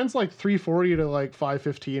 Yeah, mine's like 340 to like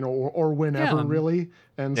 515 or whenever Yeah. really.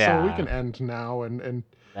 And so we Yeah. can end now and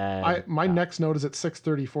And, my next note is at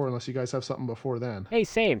 634 unless you guys have something before then. Hey,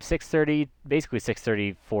 same 630, basically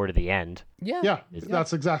 634 to the end. Yeah. Yeah,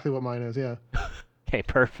 that's exactly what mine is. Yeah. Okay,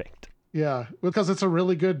 perfect. Yeah, because it's a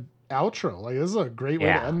really good outro. Like this is a great way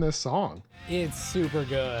to Yeah. end this song. It's super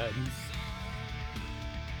good.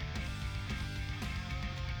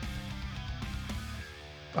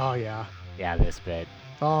 Oh yeah. Yeah, this bit.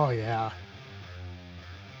 Oh yeah.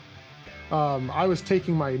 I was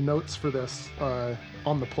taking my notes for this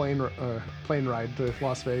on the plane ride to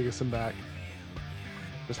Las Vegas and back.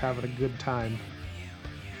 Just having a good time.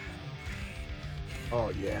 Oh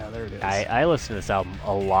yeah, there it is. I listened to this album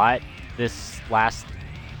a lot this last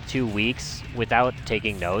 2 weeks without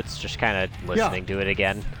taking notes, just kind of listening to it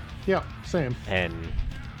again. Yeah, same. And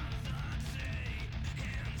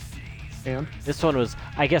And this one was,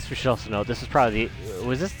 I guess we should also note, this is probably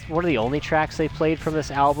was this one of the only tracks they played from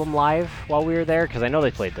this album live while we were there? Because I know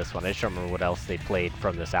they played this one. I just don't remember what else they played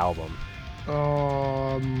from this album.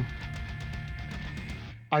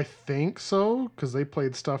 I think so because they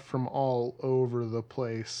played stuff from all over the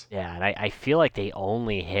place. Yeah, and I feel like they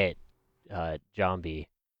only hit Jambi.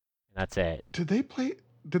 That's it. Did they play?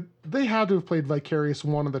 Did they had to have played Vicarious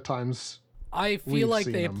one of the times? I feel We've like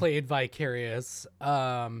seen they them. played Vicarious.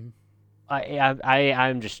 I'm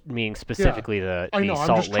just meaning specifically the I know, I'm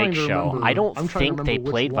Salt just trying Lake to show. remember- I don't I'm trying to think they remember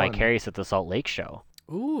which played one. Vicarious at the Salt Lake show.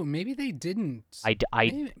 Ooh, maybe they didn't. I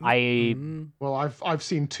Well, I've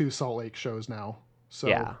seen 2 Salt Lake shows now. So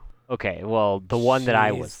yeah. Okay, well, the one that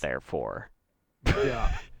I was Jeez. there for.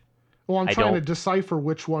 yeah. Well, I'm I trying to don't. decipher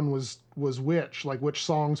which one was which, like which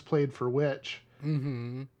songs played for which.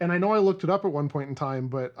 Mm-hmm. And I know I looked it up at one point in time,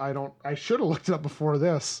 but I should have looked it up before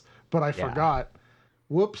this, but I Yeah. forgot.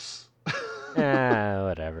 Whoops.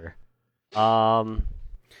 Whatever. Um.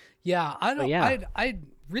 Yeah, I But don't. yeah. I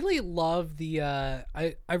really love the.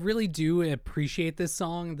 I really do appreciate this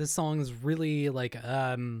song. This song is really like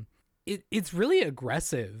it's really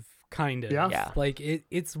aggressive, kind of. Yeah. Yeah. Like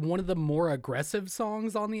it's one of the more aggressive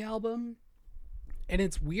songs on the album, and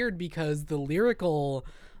it's weird because the lyrical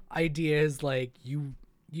idea is like you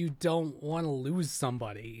don't want to lose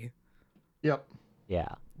somebody. Yep. Yeah.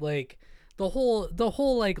 Like the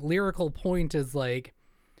whole like lyrical point is like,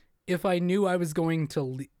 if I knew I was going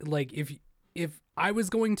to like if I was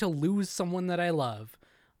going to lose someone that I love,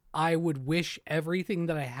 I would wish everything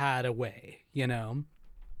that I had away, you know?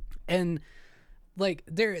 And like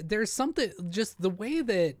there's something, just the way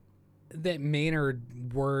that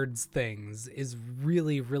Maynard words things is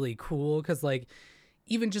really really cool, cuz like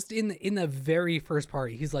even just in the very first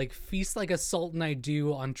part, he's like, feast like a sultan I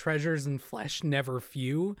do on treasures and flesh never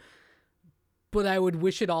few, but I would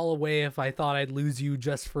wish it all away if I thought I'd lose you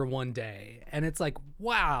just for one day. And it's like,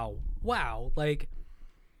 wow, like,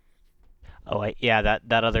 Yeah.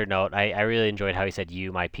 That other note, I really enjoyed how he said,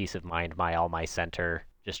 "You, my peace of mind, my all, my center."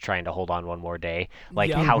 Just trying to hold on one more day. Like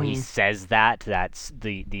yeah, how he Mhm. says that. That's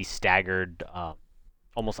the staggered,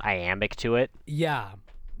 almost iambic to it. yeah,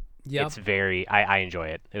 yep. It's very. I enjoy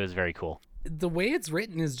it. It was very cool. The way it's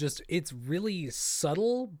written is just, it's really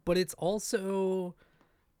subtle, but it's also,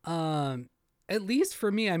 at least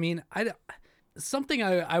for me, I mean, something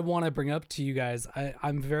I want to bring up to you guys.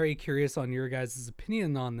 I'm very curious on your guys'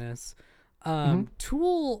 opinion on this.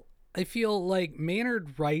 Tool, I feel like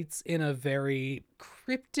Maynard writes in a very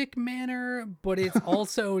cryptic manner, but it's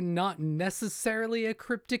also not necessarily a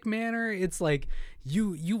cryptic manner. It's like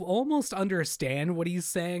you almost understand what he's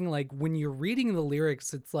saying. Like when you're reading the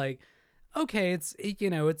lyrics, it's like, okay, it's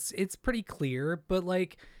pretty clear, but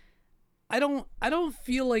like I don't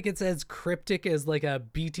feel like it's as cryptic as like a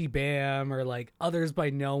BT Bam or like Others by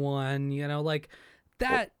No One, like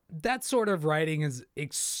that sort of writing is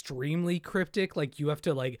extremely cryptic. Like you have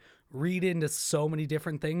to like read into so many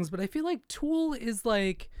different things, but I feel like Tool is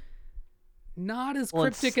like not as Well,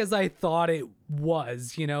 cryptic as I thought it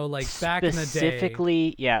was, like back in the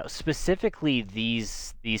day. Specifically,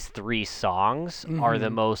 these three songs are the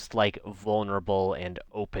Mhm. most like vulnerable and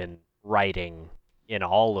open writing in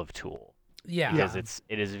all of Tool, Yeah. because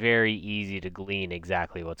it is very easy to glean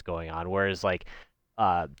exactly what's going on. Whereas like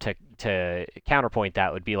to counterpoint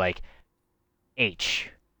that would be like H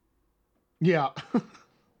Yeah.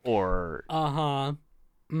 or Uh-huh.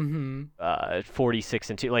 Mhm. 46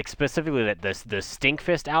 and 2, like specifically that the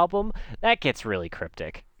Stinkfist album that gets really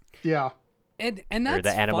cryptic. Yeah. And Or that's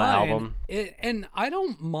the Enema fine. album. And I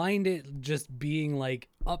don't mind it just being like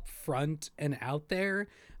upfront and out there,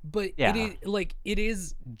 but Yeah. it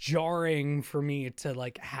is jarring for me to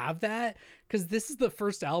like have that, because this is the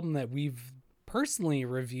first album that we've personally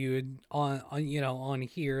reviewed on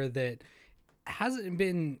here that hasn't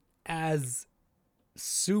been as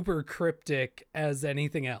super cryptic as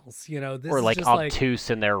anything else. This Or is like just like, obtuse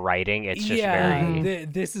in their writing. It's just yeah, very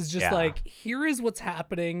this is just Yeah. like, here is what's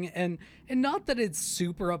happening, and not that it's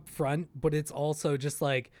super upfront, but it's also just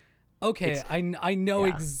like, okay, It's- I know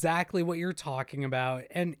yeah. exactly what you're talking about,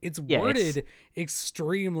 and it's Yeah, worded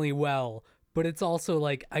extremely well, but it's also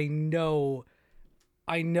like, I know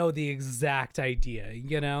the exact idea,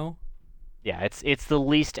 Yeah, it's the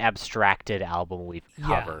least abstracted album we've Yeah.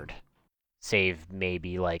 covered, save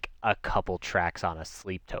maybe like a couple tracks on a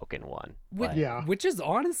Sleep Token one. But Yeah. Which is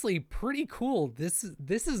honestly pretty cool. This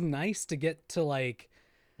is nice to get to like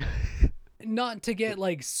not to get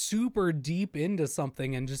like super deep into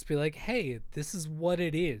something and just be like, hey, this is what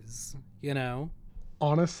it is,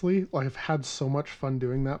 Honestly, I've had so much fun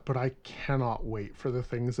doing that, but I cannot wait for the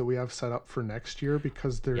things that we have set up for next year,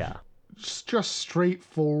 because there's Yeah. just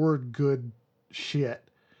straightforward good shit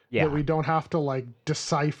Yeah. that we don't have to like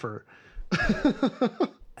decipher.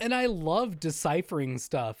 And I love deciphering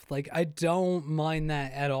stuff. Like I don't mind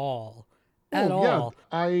that at all. At Oh, yeah, all.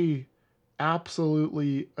 I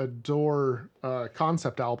absolutely adore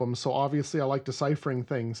concept albums, so obviously I like deciphering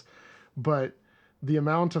things, but the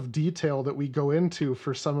amount of detail that we go into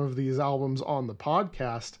for some of these albums on the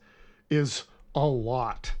podcast is a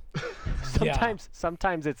lot.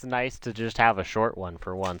 Sometimes it's nice to just have a short one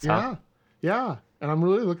for once, huh? Yeah, and I'm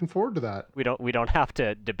really looking forward to that. We don't have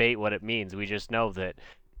to debate what it means. We just know that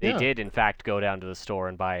they Yeah. did in fact go down to the store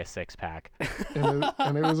and buy a 6-pack,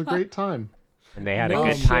 And it was a great time. and they had No a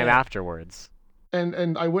good time shit. afterwards.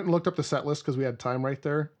 And I went and looked up the set list because we had time right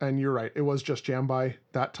there. And you're right, it was just Jambai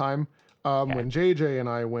that time. Okay. When JJ and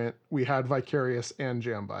I went, we had Vicarious and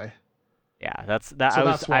Jambai. Yeah, that's So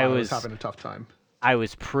that's why I was having a tough time. I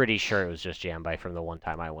was pretty sure it was just Jambai from the one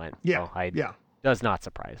time I went. Yeah, So yeah. does not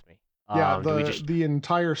surprise me. Yeah, Do we just the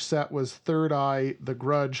entire set was Third Eye, The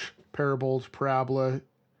Grudge, Parables, Parabola,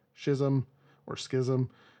 Schism,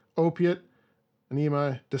 Opiate,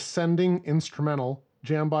 Anima, Descending, Instrumental,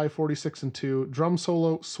 Jambai 46 and 2, Drum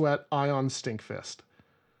Solo, Sweat, Ion, Stinkfist.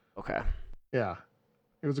 okay? Yeah,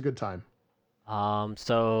 it was a good time.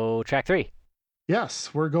 So track 3.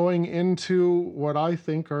 Yes, we're going into what I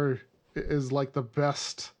think is like the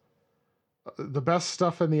best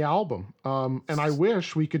stuff in the album. And I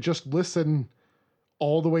wish we could just listen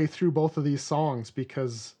all the way through both of these songs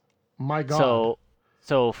because my God.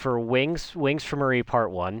 So for Wings from Marie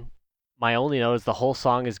Part 1, my only note is the whole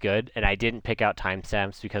song is good, and I didn't pick out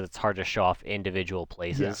timestamps because it's hard to show off individual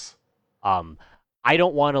places. Yes. I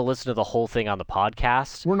don't want to listen to the whole thing on the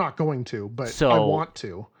podcast. We're not going to, but So- I want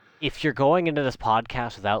to. If you're going into this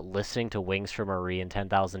podcast without listening to Wings from Marie and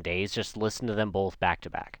 10,000 Days, just listen to them both back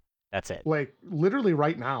to back. That's it. Like literally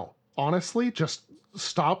right now, honestly, just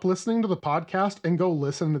stop listening to the podcast and go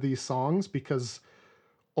listen to these songs because,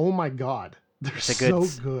 oh my God, they're It's a good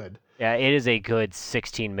so good. Yeah, it is a good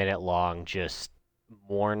 16-minute long, just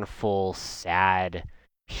mournful, sad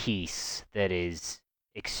piece that is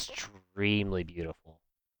extremely beautiful.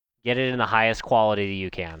 Get it in the highest quality that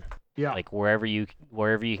you can. Yeah. Like wherever you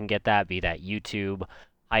can get that, be that YouTube,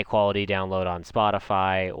 high quality download on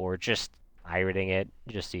Spotify, or just pirating it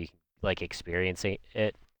just so you can like experience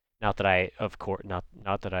it. Not that I, of course, not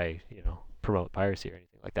that I, promote piracy or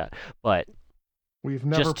anything like that, but We've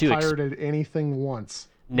never just to pirated anything once.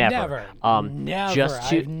 never. Never.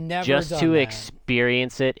 Just I've never just done to that.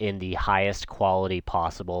 experience it in the highest quality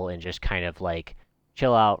possible, and just kind of like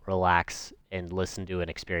chill out, relax, and listen to and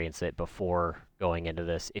experience it before going into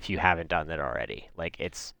this. If you haven't done that already, like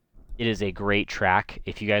it is a great track.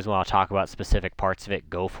 If you guys want to talk about specific parts of it,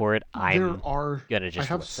 go for it. Gonna just I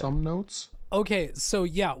have listen. some notes. Okay, so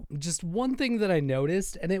yeah, just one thing that I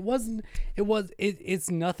noticed, and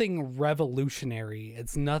it's nothing revolutionary.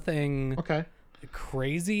 It's nothing Okay.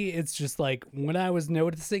 crazy. It's just like when I was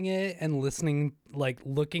noticing it and listening, like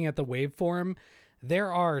looking at the waveform,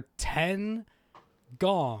 there are 10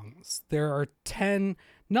 gongs. There are 10,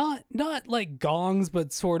 not like gongs,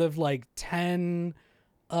 but sort of like 10,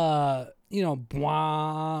 blah,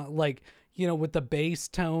 like, with the bass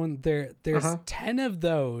tone. There's 10 of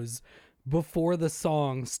those before the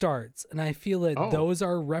song starts, and I feel that those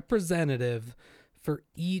are representative for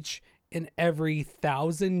each and every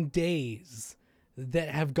 1,000 days that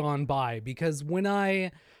have gone by, because when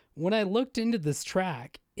I looked into this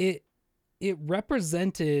track, it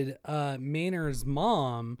represented Maynard's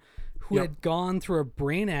mom, who had gone through a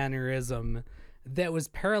brain aneurysm that was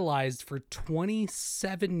paralyzed for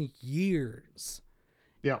 27 years.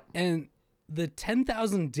 Yeah. And the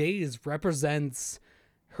 10,000 days represents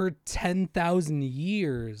her 10,000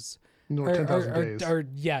 years. No, 10,000 days.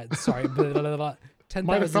 Sorry. 10,000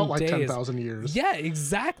 Might have felt like days. 10,000 years. Yeah,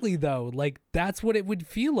 exactly, though. Like, that's what it would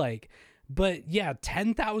feel like. But yeah,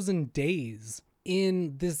 10,000 days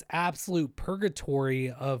in this absolute purgatory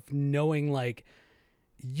of knowing, like,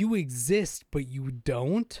 you exist, but you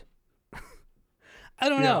don't. I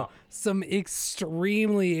don't know. Some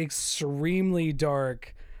extremely, extremely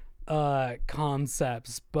dark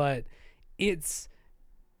concepts, but it's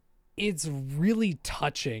really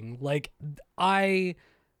touching. Like, I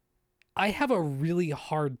have a really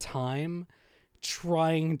hard time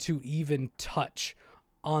trying to even touch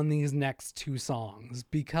on these next two songs,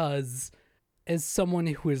 because as someone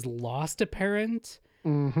who has lost a parent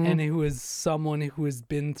and who is someone who has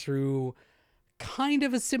been through kind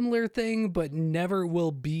of a similar thing but never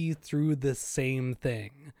will be through the same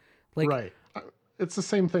thing, like, right, it's the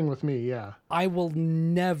same thing with me. Yeah, I will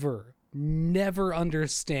never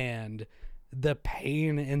understand the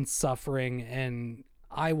pain and suffering, and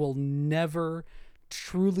I will never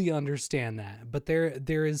truly understand that. But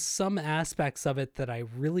there is some aspects of it that I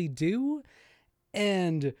really do.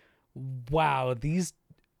 And wow, this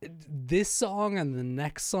song and the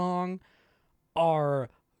next song are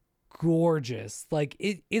gorgeous. Like,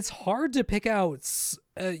 it's hard to pick out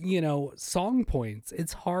song points.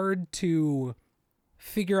 It's hard to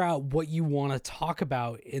figure out what you want to talk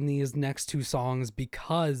about in these next two songs,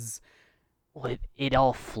 because it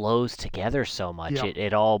all flows together so much. Yeah.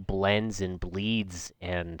 It all blends and bleeds,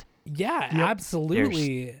 and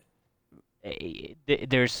absolutely.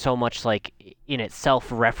 There's so much, like, in itself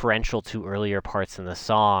referential to earlier parts in the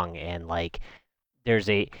song, and like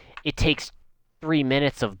it takes 3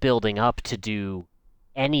 minutes of building up to do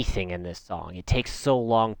anything in this song. It takes so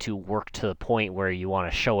long to work to the point where you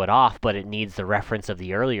want to show it off, but it needs the reference of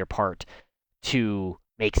the earlier part to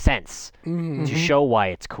make sense, Mm-hmm. to show why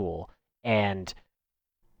it's cool. And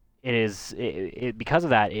because of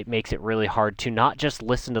that, it makes it really hard to not just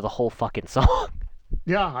listen to the whole fucking song.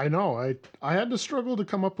 Yeah, I know. I had to struggle to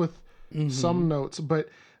come up with some notes, but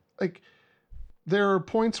like there are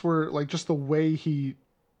points where like just the way he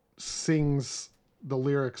sings the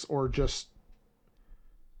lyrics, or just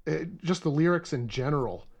the lyrics in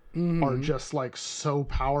general, are just like so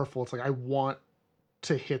powerful. It's like I want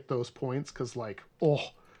to hit those points because like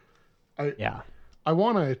Yeah. I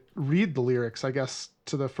want to read the lyrics, I guess,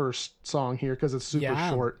 to the first song here because it's super Yeah.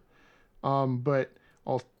 short. But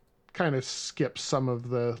I'll kind of skip some of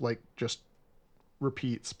the like just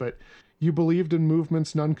repeats. But you believed in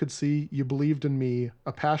movements none could see. You believed in me,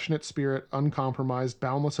 a passionate spirit, uncompromised,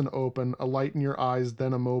 boundless and open, a light in your eyes,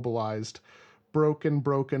 then immobilized. Broken,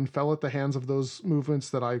 fell at the hands of those movements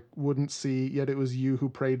that I wouldn't see, yet it was you who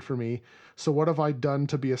prayed for me. So what have I done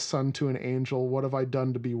to be a son to an angel? What have I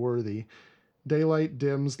done to be worthy? Daylight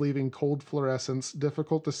dims, leaving cold fluorescence.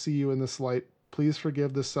 Difficult to see you in this light. Please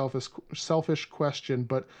forgive this selfish question,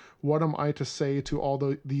 but what am I to say to all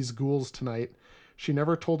these ghouls tonight? She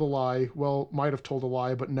never told a lie. Well, might have told a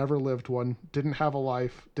lie, but never lived one. Didn't have a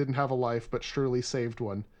life, but surely saved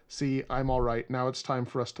one. See, I'm all right. Now it's time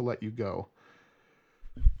for us to let you go.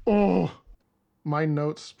 Oh, my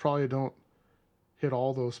notes probably don't hit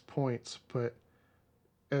all those points, but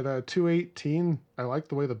at 218, I like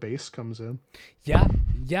the way the bass comes in. Yeah.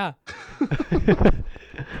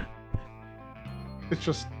 It's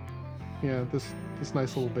just, yeah, this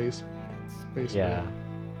nice little bass Yeah. bit.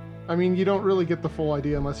 I mean, you don't really get the full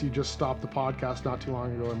idea unless you just stop the podcast not too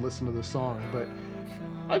long ago and listen to the song, but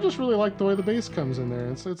I just really like the way the bass comes in there.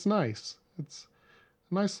 It's nice. It's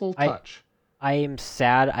a nice little touch. I am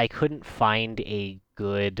sad I couldn't find a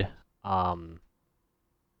good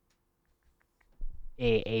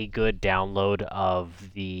a good download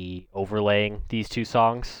of the overlaying these two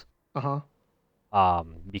songs. Uh-huh.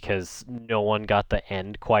 Because no one got the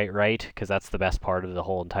end quite right, because that's the best part of the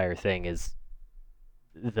whole entire thing is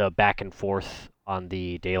the back and forth on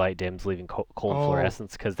the daylight dims leaving cold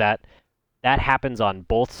fluorescence, because that happens on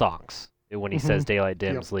both songs when he says daylight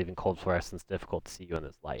dims leaving cold fluorescence, difficult to see you in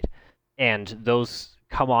this light, and those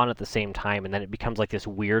come on at the same time, and then it becomes like this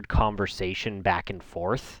weird conversation back and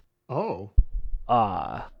forth.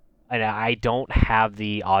 And I don't have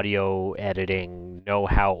the audio editing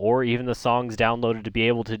know-how or even the songs downloaded to be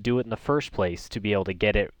able to do it in the first place, to be able to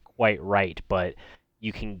get it quite right, but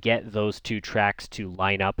you can get those two tracks to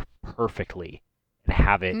line up perfectly and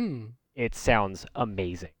have it it sounds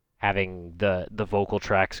amazing. Having the vocal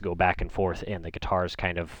tracks go back and forth and the guitars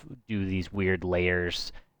kind of do these weird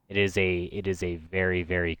layers. It is a very,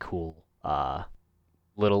 very cool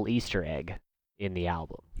little Easter egg in the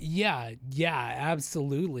album. Yeah,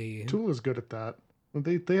 absolutely. Tool is good at that.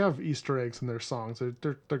 They have Easter eggs in their songs. They're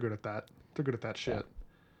good at that. They're good at that shit.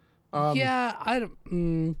 I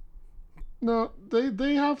don't. No,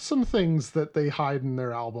 they have some things that they hide in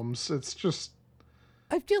their albums. It's just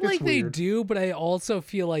I feel it's like they weird. do, but I also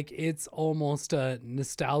feel like it's almost a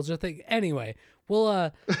nostalgia thing. Anyway,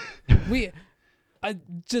 well, we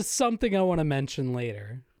just something I want to mention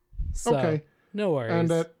later. So, Okay. No worries.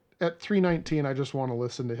 And at 319, I just want to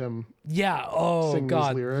listen to him. Yeah. Oh sing these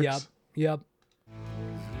God. lyrics. Yep.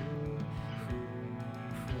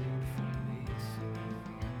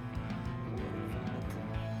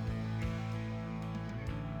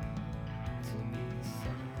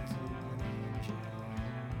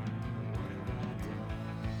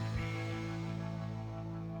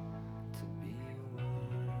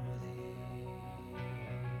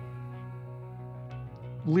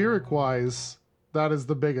 Lyric-wise, that is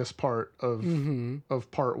the biggest part of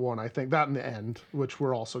part one. I think that in the end, which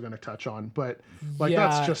we're also going to touch on. But like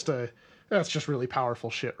Yeah. that's just really powerful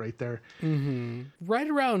shit right there. Right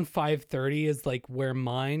around 5:30 is like where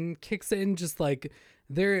mine kicks in. Just like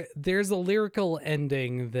there's a lyrical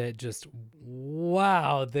ending that just,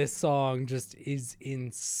 wow, this song just is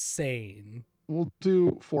insane. We'll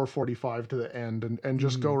do 445 to the end and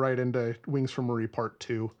just go right into Wings from Marie Part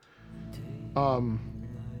 2.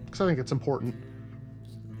 Because I think it's important.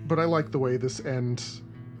 But I like the way this end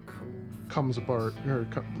comes together.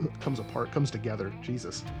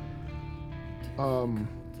 Jesus. And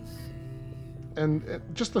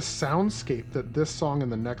just the soundscape that this song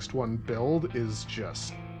and the next one build is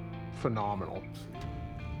just phenomenal.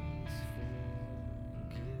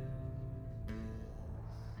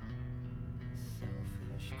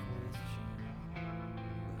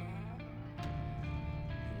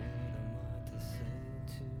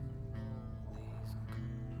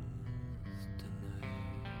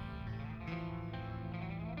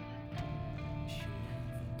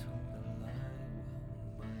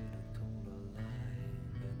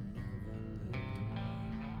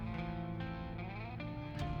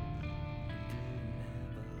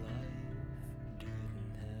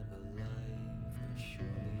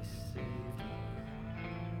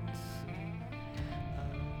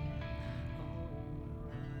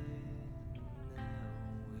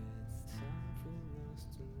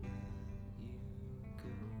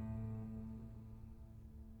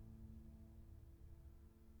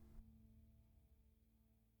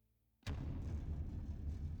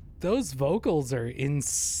 those vocals are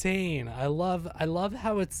insane. I love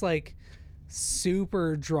how it's like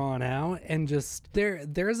super drawn out and just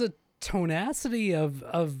there's a tonacity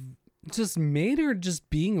of just Maynard just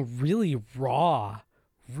being really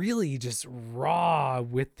just raw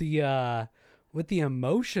with the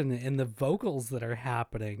emotion and the vocals that are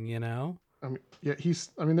happening, you know? I mean, yeah,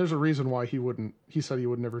 there's a reason why he said he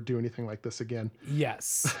would never do anything like this again.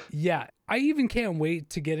 Yes. Yeah. I even can't wait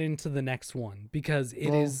to get into the next one because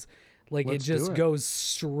it is like, it just goes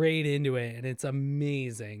straight into it and it's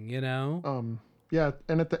amazing, you know? Yeah.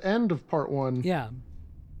 And at the end of part 1, Yeah.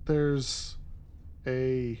 there's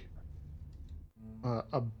a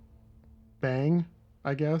bang,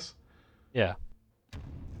 I guess. Yeah.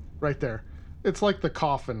 Right there. It's like the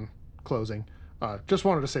coffin closing. Just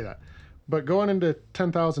wanted to say that. But going into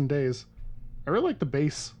 10,000 Days, I really like the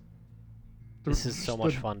bass. This is so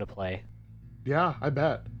much fun to play. Yeah, I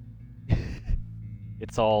bet.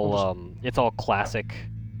 It's all classic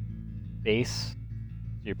bass.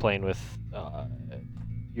 You're playing with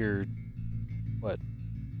your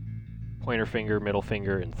pointer finger, middle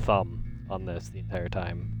finger, and thumb on this the entire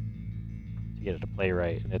time to get it to play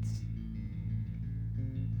right, and it's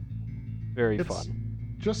very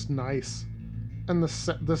fun. Just nice. And the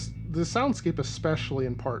soundscape, especially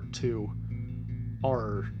in part 2,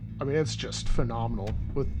 it's just phenomenal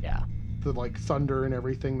with the like thunder and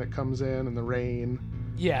everything that comes in and the rain.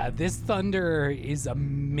 Yeah, this thunder is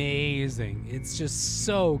amazing. It's just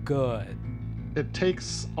so good. It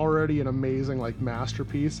takes already an amazing like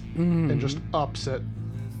masterpiece and just ups it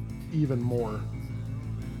even more.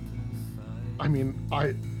 I mean,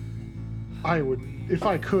 I would, if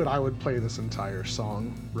I could, I would play this entire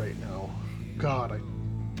song right now. God,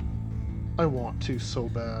 I want to so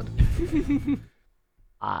bad.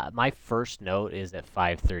 My first note is at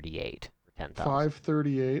 538 for 10,000.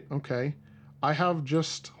 538, okay. I have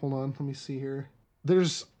hold on, let me see here.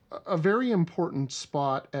 There's a very important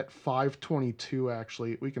spot at 522,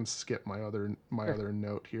 actually. We can skip my other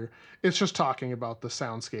note here. It's just talking about the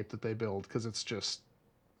soundscape that they build, because it's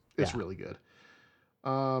really good.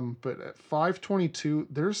 But at 522,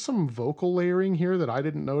 there's some vocal layering here that I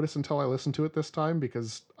didn't notice until I listened to it this time,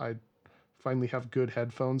 because I finally have good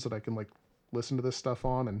headphones that I can like listen to this stuff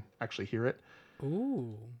on and actually hear it.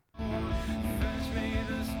 Ooh.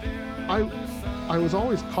 I was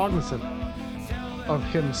always cognizant of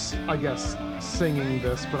him, I guess, singing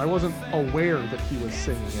this, but I wasn't aware that he was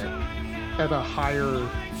singing it at a higher...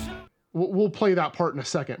 We'll play that part in a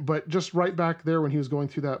second, but just right back there when he was going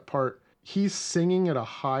through that part, he's singing at a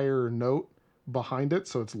higher note behind it,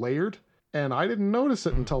 so it's layered, and I didn't notice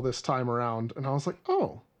it until this time around, and I was like,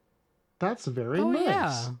 oh, that's very nice.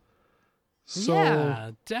 Yeah. So,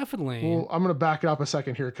 yeah, definitely. Well, I'm going to back it up a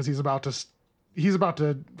second here, because he's about to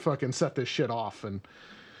fucking set this shit off, and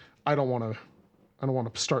I don't want to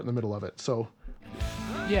start in the middle of it. So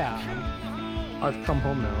yeah, I've come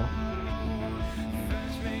home now.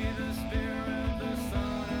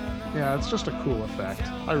 Yeah, it's just a cool effect.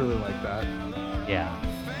 I really like that. Yeah.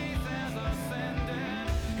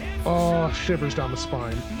 Oh, shivers down the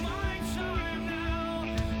spine.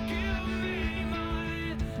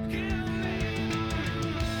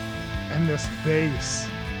 And this bass.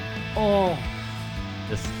 Oh.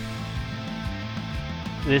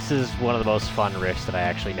 This is one of the most fun riffs that I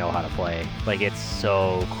actually know how to play. Like, it's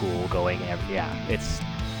so cool going it's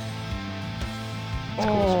cool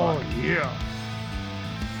as fuck. Yeah.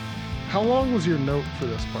 How long was your note for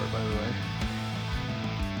this part, by the way?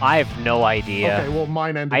 I have no idea. Okay, well,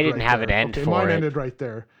 mine ended I didn't right have there. it end okay, for mine it. ended right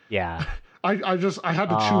there. Yeah. I had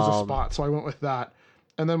to choose a spot, so I went with that.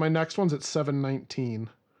 And then my next one's at 719.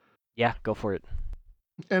 Yeah, go for it.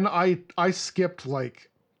 And I skipped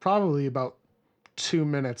like probably about 2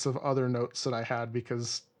 minutes of other notes that I had,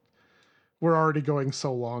 because we're already going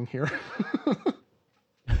so long here.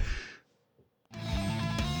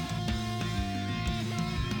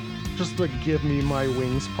 Just the give me my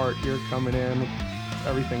wings part here coming in, with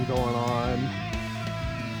everything going on.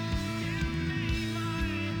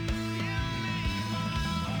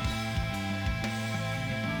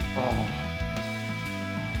 Oh.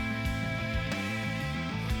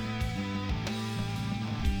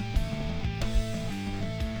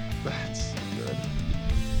 That's good.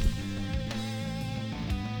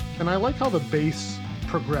 And I like how the bass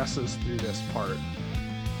progresses through this part.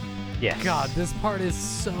 Yes. God, this part is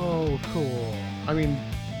so cool. I mean,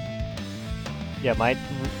 Yeah,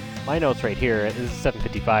 my notes right here. This is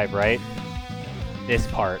 755, right? This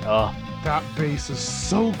part. Oh. that bass is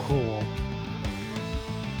so cool.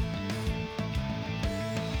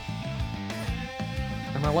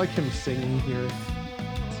 And I like him singing here.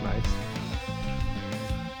 It's nice.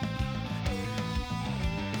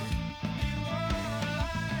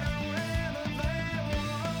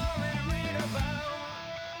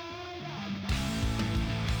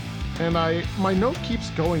 And my note keeps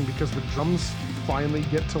going because the drums finally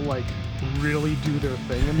get to like really do their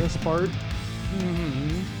thing in this part,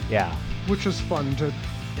 Yeah. which is fun to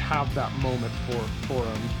have that moment for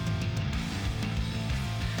him.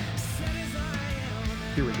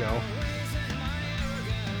 Here we go.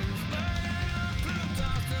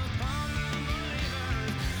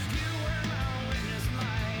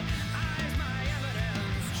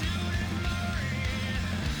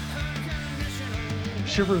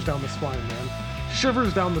 Shivers down the spine, man.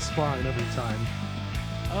 Shivers down the spine every time.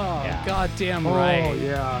 Oh, Yeah. goddamn Oh, right.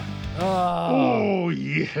 yeah. Oh, Oh,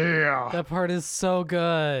 yeah. that part is so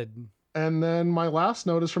good. And then my last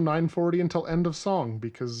note is from 9:40 until end of song,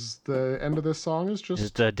 because the end of this song is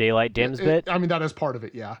Just the daylight dims it- bit. I mean, that is part of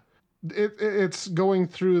it, yeah. It's going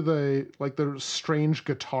through the strange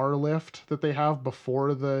guitar lift that they have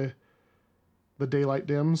before the daylight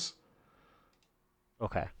dims.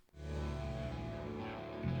 Okay.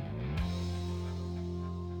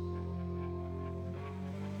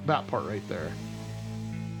 That part right there.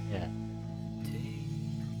 Yeah.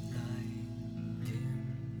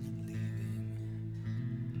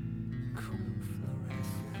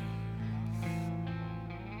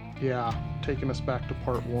 Yeah, taking us back to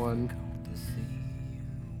part one.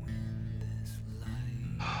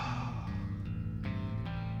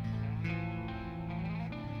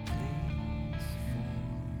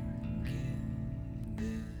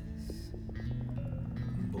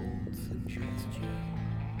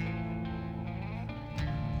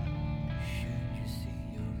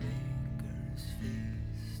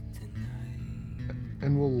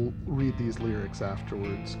 And we'll read these lyrics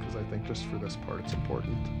afterwards, because I think just for this part it's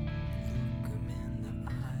important.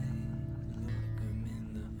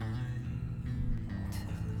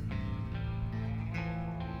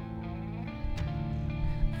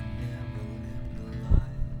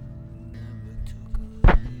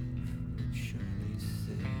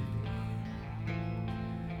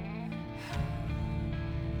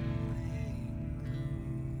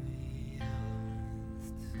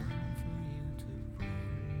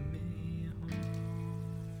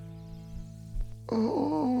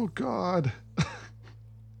 Oh, God.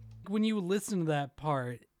 When you listen to that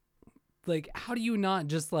part, like, how do you not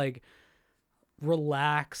just like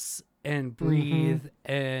relax and breathe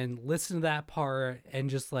and listen to that part and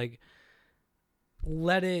just like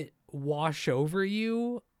let it wash over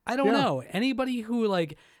you? I don't Yeah. know. Anybody who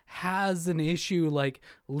like has an issue like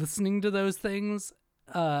listening to those things,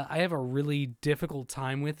 I have a really difficult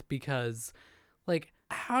time with, because like,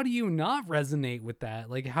 how do you not resonate with that?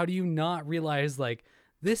 Like, how do you not realize like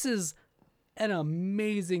this is an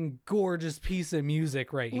amazing, gorgeous piece of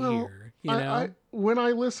music right Well, here, you know? I when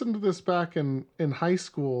I listened to this back in high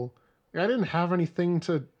school, I didn't have anything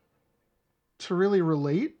to really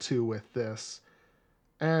relate to with this.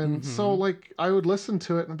 And so like I would listen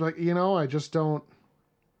to it and be like, I just don't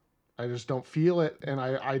feel it, and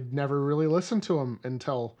I'd never really listened to them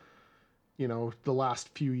until, the last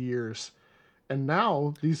few years. And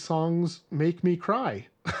now these songs make me cry.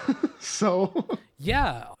 So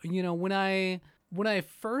Yeah, when I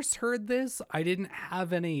first heard this, I didn't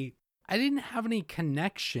have any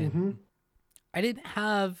connection. I didn't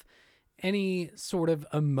have any sort of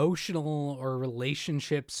emotional or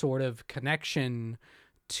relationship sort of connection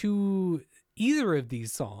to either of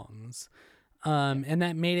these songs. And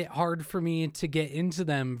that made it hard for me to get into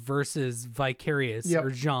them versus Vicarious Yep.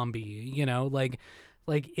 or Zombie,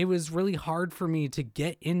 like it was really hard for me to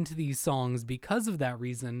get into these songs because of that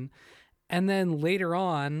reason. And then later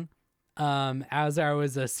on, as I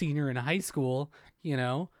was a senior in high school,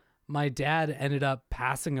 my dad ended up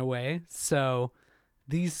passing away. So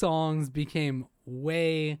these songs became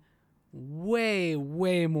way, way,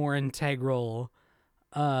 way more integral,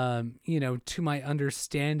 to my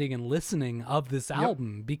understanding and listening of this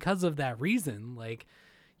album because of that reason. Like,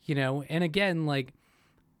 and again, like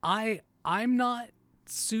I'm not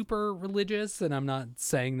super religious, and I'm not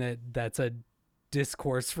saying that that's a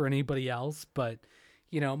discourse for anybody else, but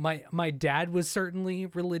my dad was certainly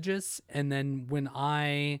religious, and then when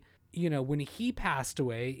when he passed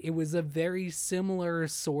away, it was a very similar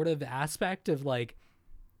sort of aspect of like,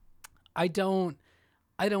 I don't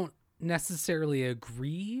necessarily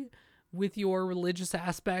agree with your religious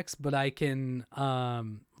aspects, but I can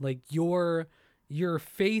like your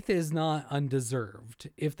faith is not undeserved,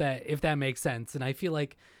 if that makes sense. And I feel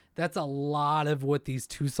like that's a lot of what these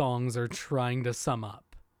two songs are trying to sum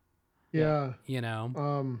up. yeah.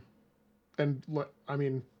 And I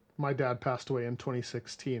mean, my dad passed away in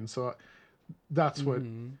 2016, so that's what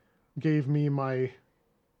gave me my,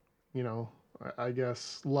 I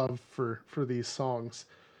guess, love for these songs.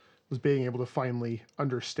 was being able to finally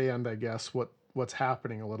understand, I guess, what's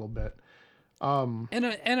happening a little bit. I'm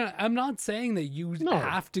not saying that you No.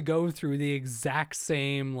 have to go through the exact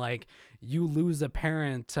same, like, you lose a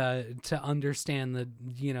parent to understand the,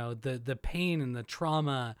 you know, the pain and the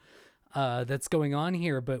trauma that's going on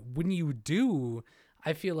here. But when you do,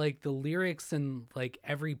 I feel like the lyrics and like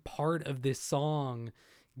every part of this song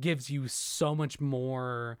gives you so much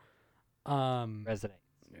more Resonate.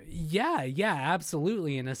 yeah,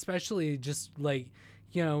 absolutely. And especially just like,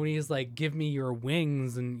 you know, when he's like, give me your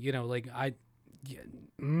wings, and you know, like yeah,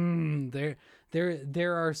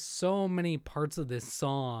 there are so many parts of this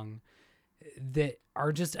song that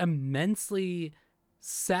are just immensely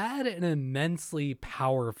sad and immensely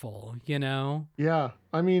powerful, you know? Yeah,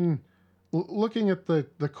 I mean, looking at the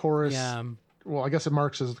chorus, Yeah. well, I guess it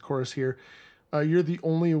marks as the chorus here. You're the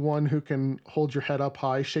only one who can hold your head up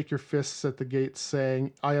high, shake your fists at the gates,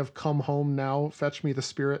 saying, I have come home now. Fetch me the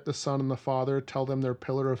Spirit, the Son, and the Father. Tell them their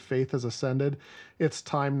pillar of faith has ascended. It's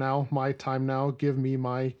time now, my time now. Give me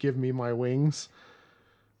my wings.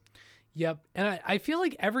 Yep. And I feel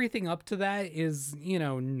like everything up to that is, you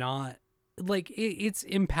know, not like it's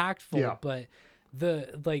impactful, Yeah. but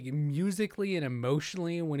the like musically and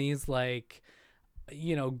emotionally when he's like,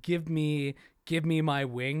 you know, give me my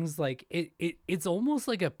wings, like it's almost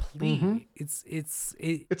like a plea. Mm-hmm.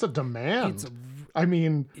 It's a demand. I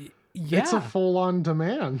mean, yeah, it's a full-on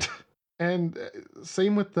demand. And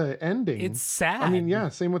same with the ending. it's sad. I mean, yeah,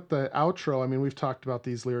 same with the outro. I mean, we've talked about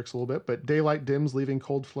these lyrics a little bit, but daylight dims, leaving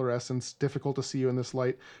cold fluorescence. Difficult to see you in this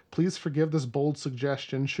light. Please forgive this bold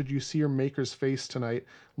suggestion. Should you see your maker's face tonight,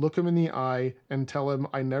 look him in the eye and tell him,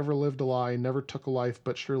 I never lived a lie, never took a life,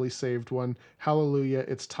 but surely saved one. Hallelujah,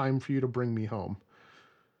 it's time for you to bring me home.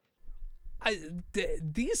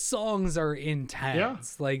 These songs are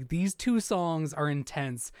intense. Yeah. Like these two songs are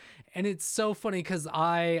intense, and it's so funny because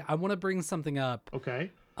I want to bring something up. Okay.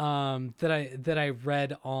 That I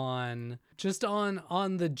read on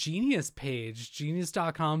the Genius page,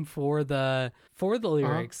 genius.com for the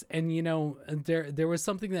lyrics. And you know, there was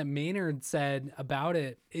something that Maynard said about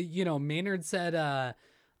it. You know, Maynard said,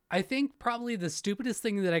 I think probably the stupidest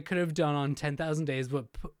thing that I could have done on 10,000 Days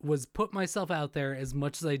was put myself out there as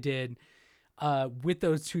much as I did with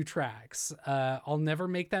those two tracks. I'll never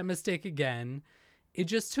make that mistake again. It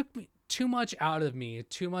just took me too much out of me,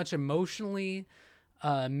 too much emotionally,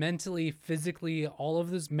 mentally, physically, all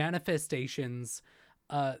of those manifestations.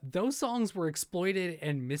 Those songs were exploited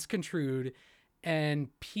and misconstrued, and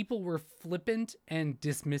people were flippant and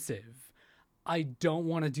dismissive. I don't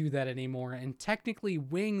want to do that anymore. And technically,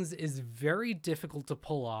 Wings is very difficult to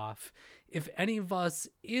pull off. If any of us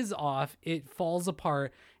is off, it falls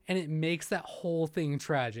apart and it makes that whole thing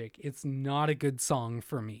tragic. It's not a good song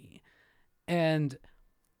for me. And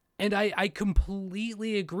I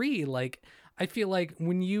completely agree. Like, I feel like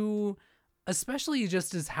when you, especially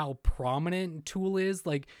just as how prominent Tool is,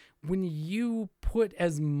 like when you put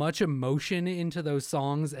as much emotion into those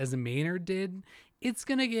songs as Maynard did, it's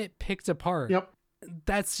going to get picked apart. Yep.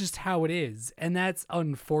 That's just how it is. And that's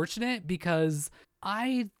unfortunate because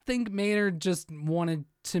I think Maynard just wanted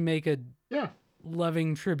to make a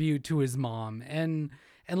loving tribute to his mom. And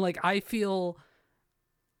like, I feel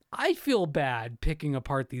bad picking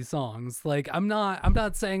apart these songs. Like, I'm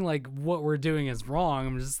not saying like what we're doing is wrong.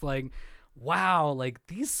 I'm just like, wow, like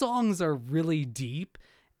these songs are really deep,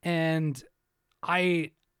 and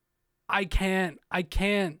I can't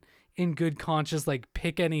in good conscience like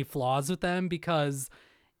pick any flaws with them because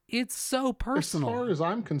it's so personal. As far as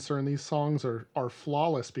I'm concerned, these songs are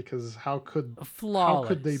flawless, because how could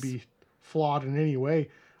they be flawed in any way?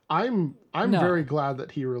 I'm very glad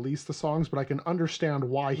that he released the songs, but I can understand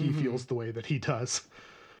why he feels the way that he does.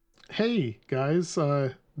 Hey guys,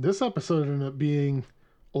 this episode ended up being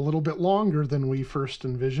a little bit longer than we first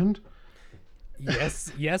envisioned.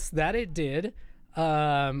 Yes, that it did.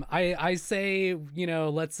 I say, you know,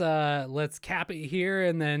 let's cap it here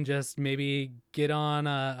and then just maybe get on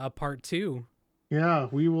a part 2. Yeah,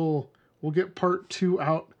 we'll get part 2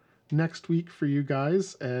 out next week for you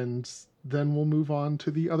guys, and then we'll move on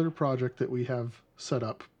to the other project that we have set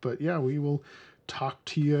up. But yeah, we will talk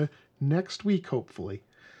to you next week, hopefully.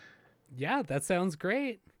 Yeah, that sounds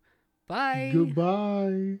great. Bye.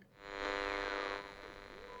 Goodbye.